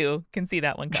Scooby-Doo, can see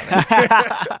that one coming.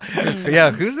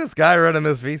 Yeah, who's this guy running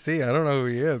this VC? I don't know who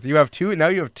he is. You have two. Now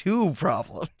you have two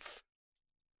problems.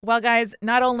 Well, guys,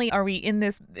 not only are we in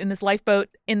this lifeboat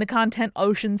in the content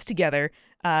oceans together,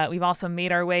 we've also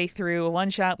made our way through a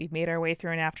one-shot. We've made our way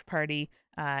through an after party,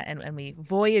 and we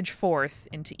voyage forth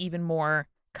into even more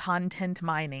content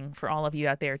mining for all of you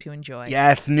out there to enjoy.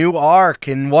 Yes, new arc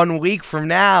in 1 week from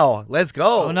now. Let's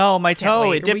go. Oh no, my toe.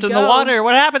 wait. It Here dipped we in the go. water.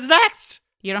 What happens next?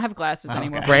 You don't have glasses Okay.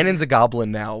 anymore. Brandon's a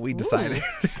goblin now. We decided.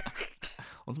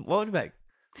 What would it be?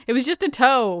 It was just a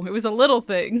toe. It was a little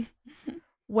thing.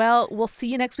 Well, we'll see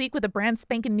you next week with a brand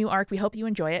spanking new arc. We hope you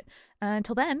enjoy it.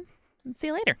 Until then, see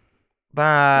you later.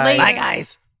 Bye. Later. Bye,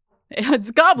 guys.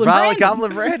 It's Goblin Raleigh Brandon.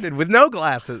 Goblin Brandon with no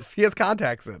glasses. He has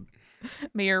contacts in.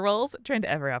 May your rolls trend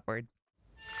ever upward.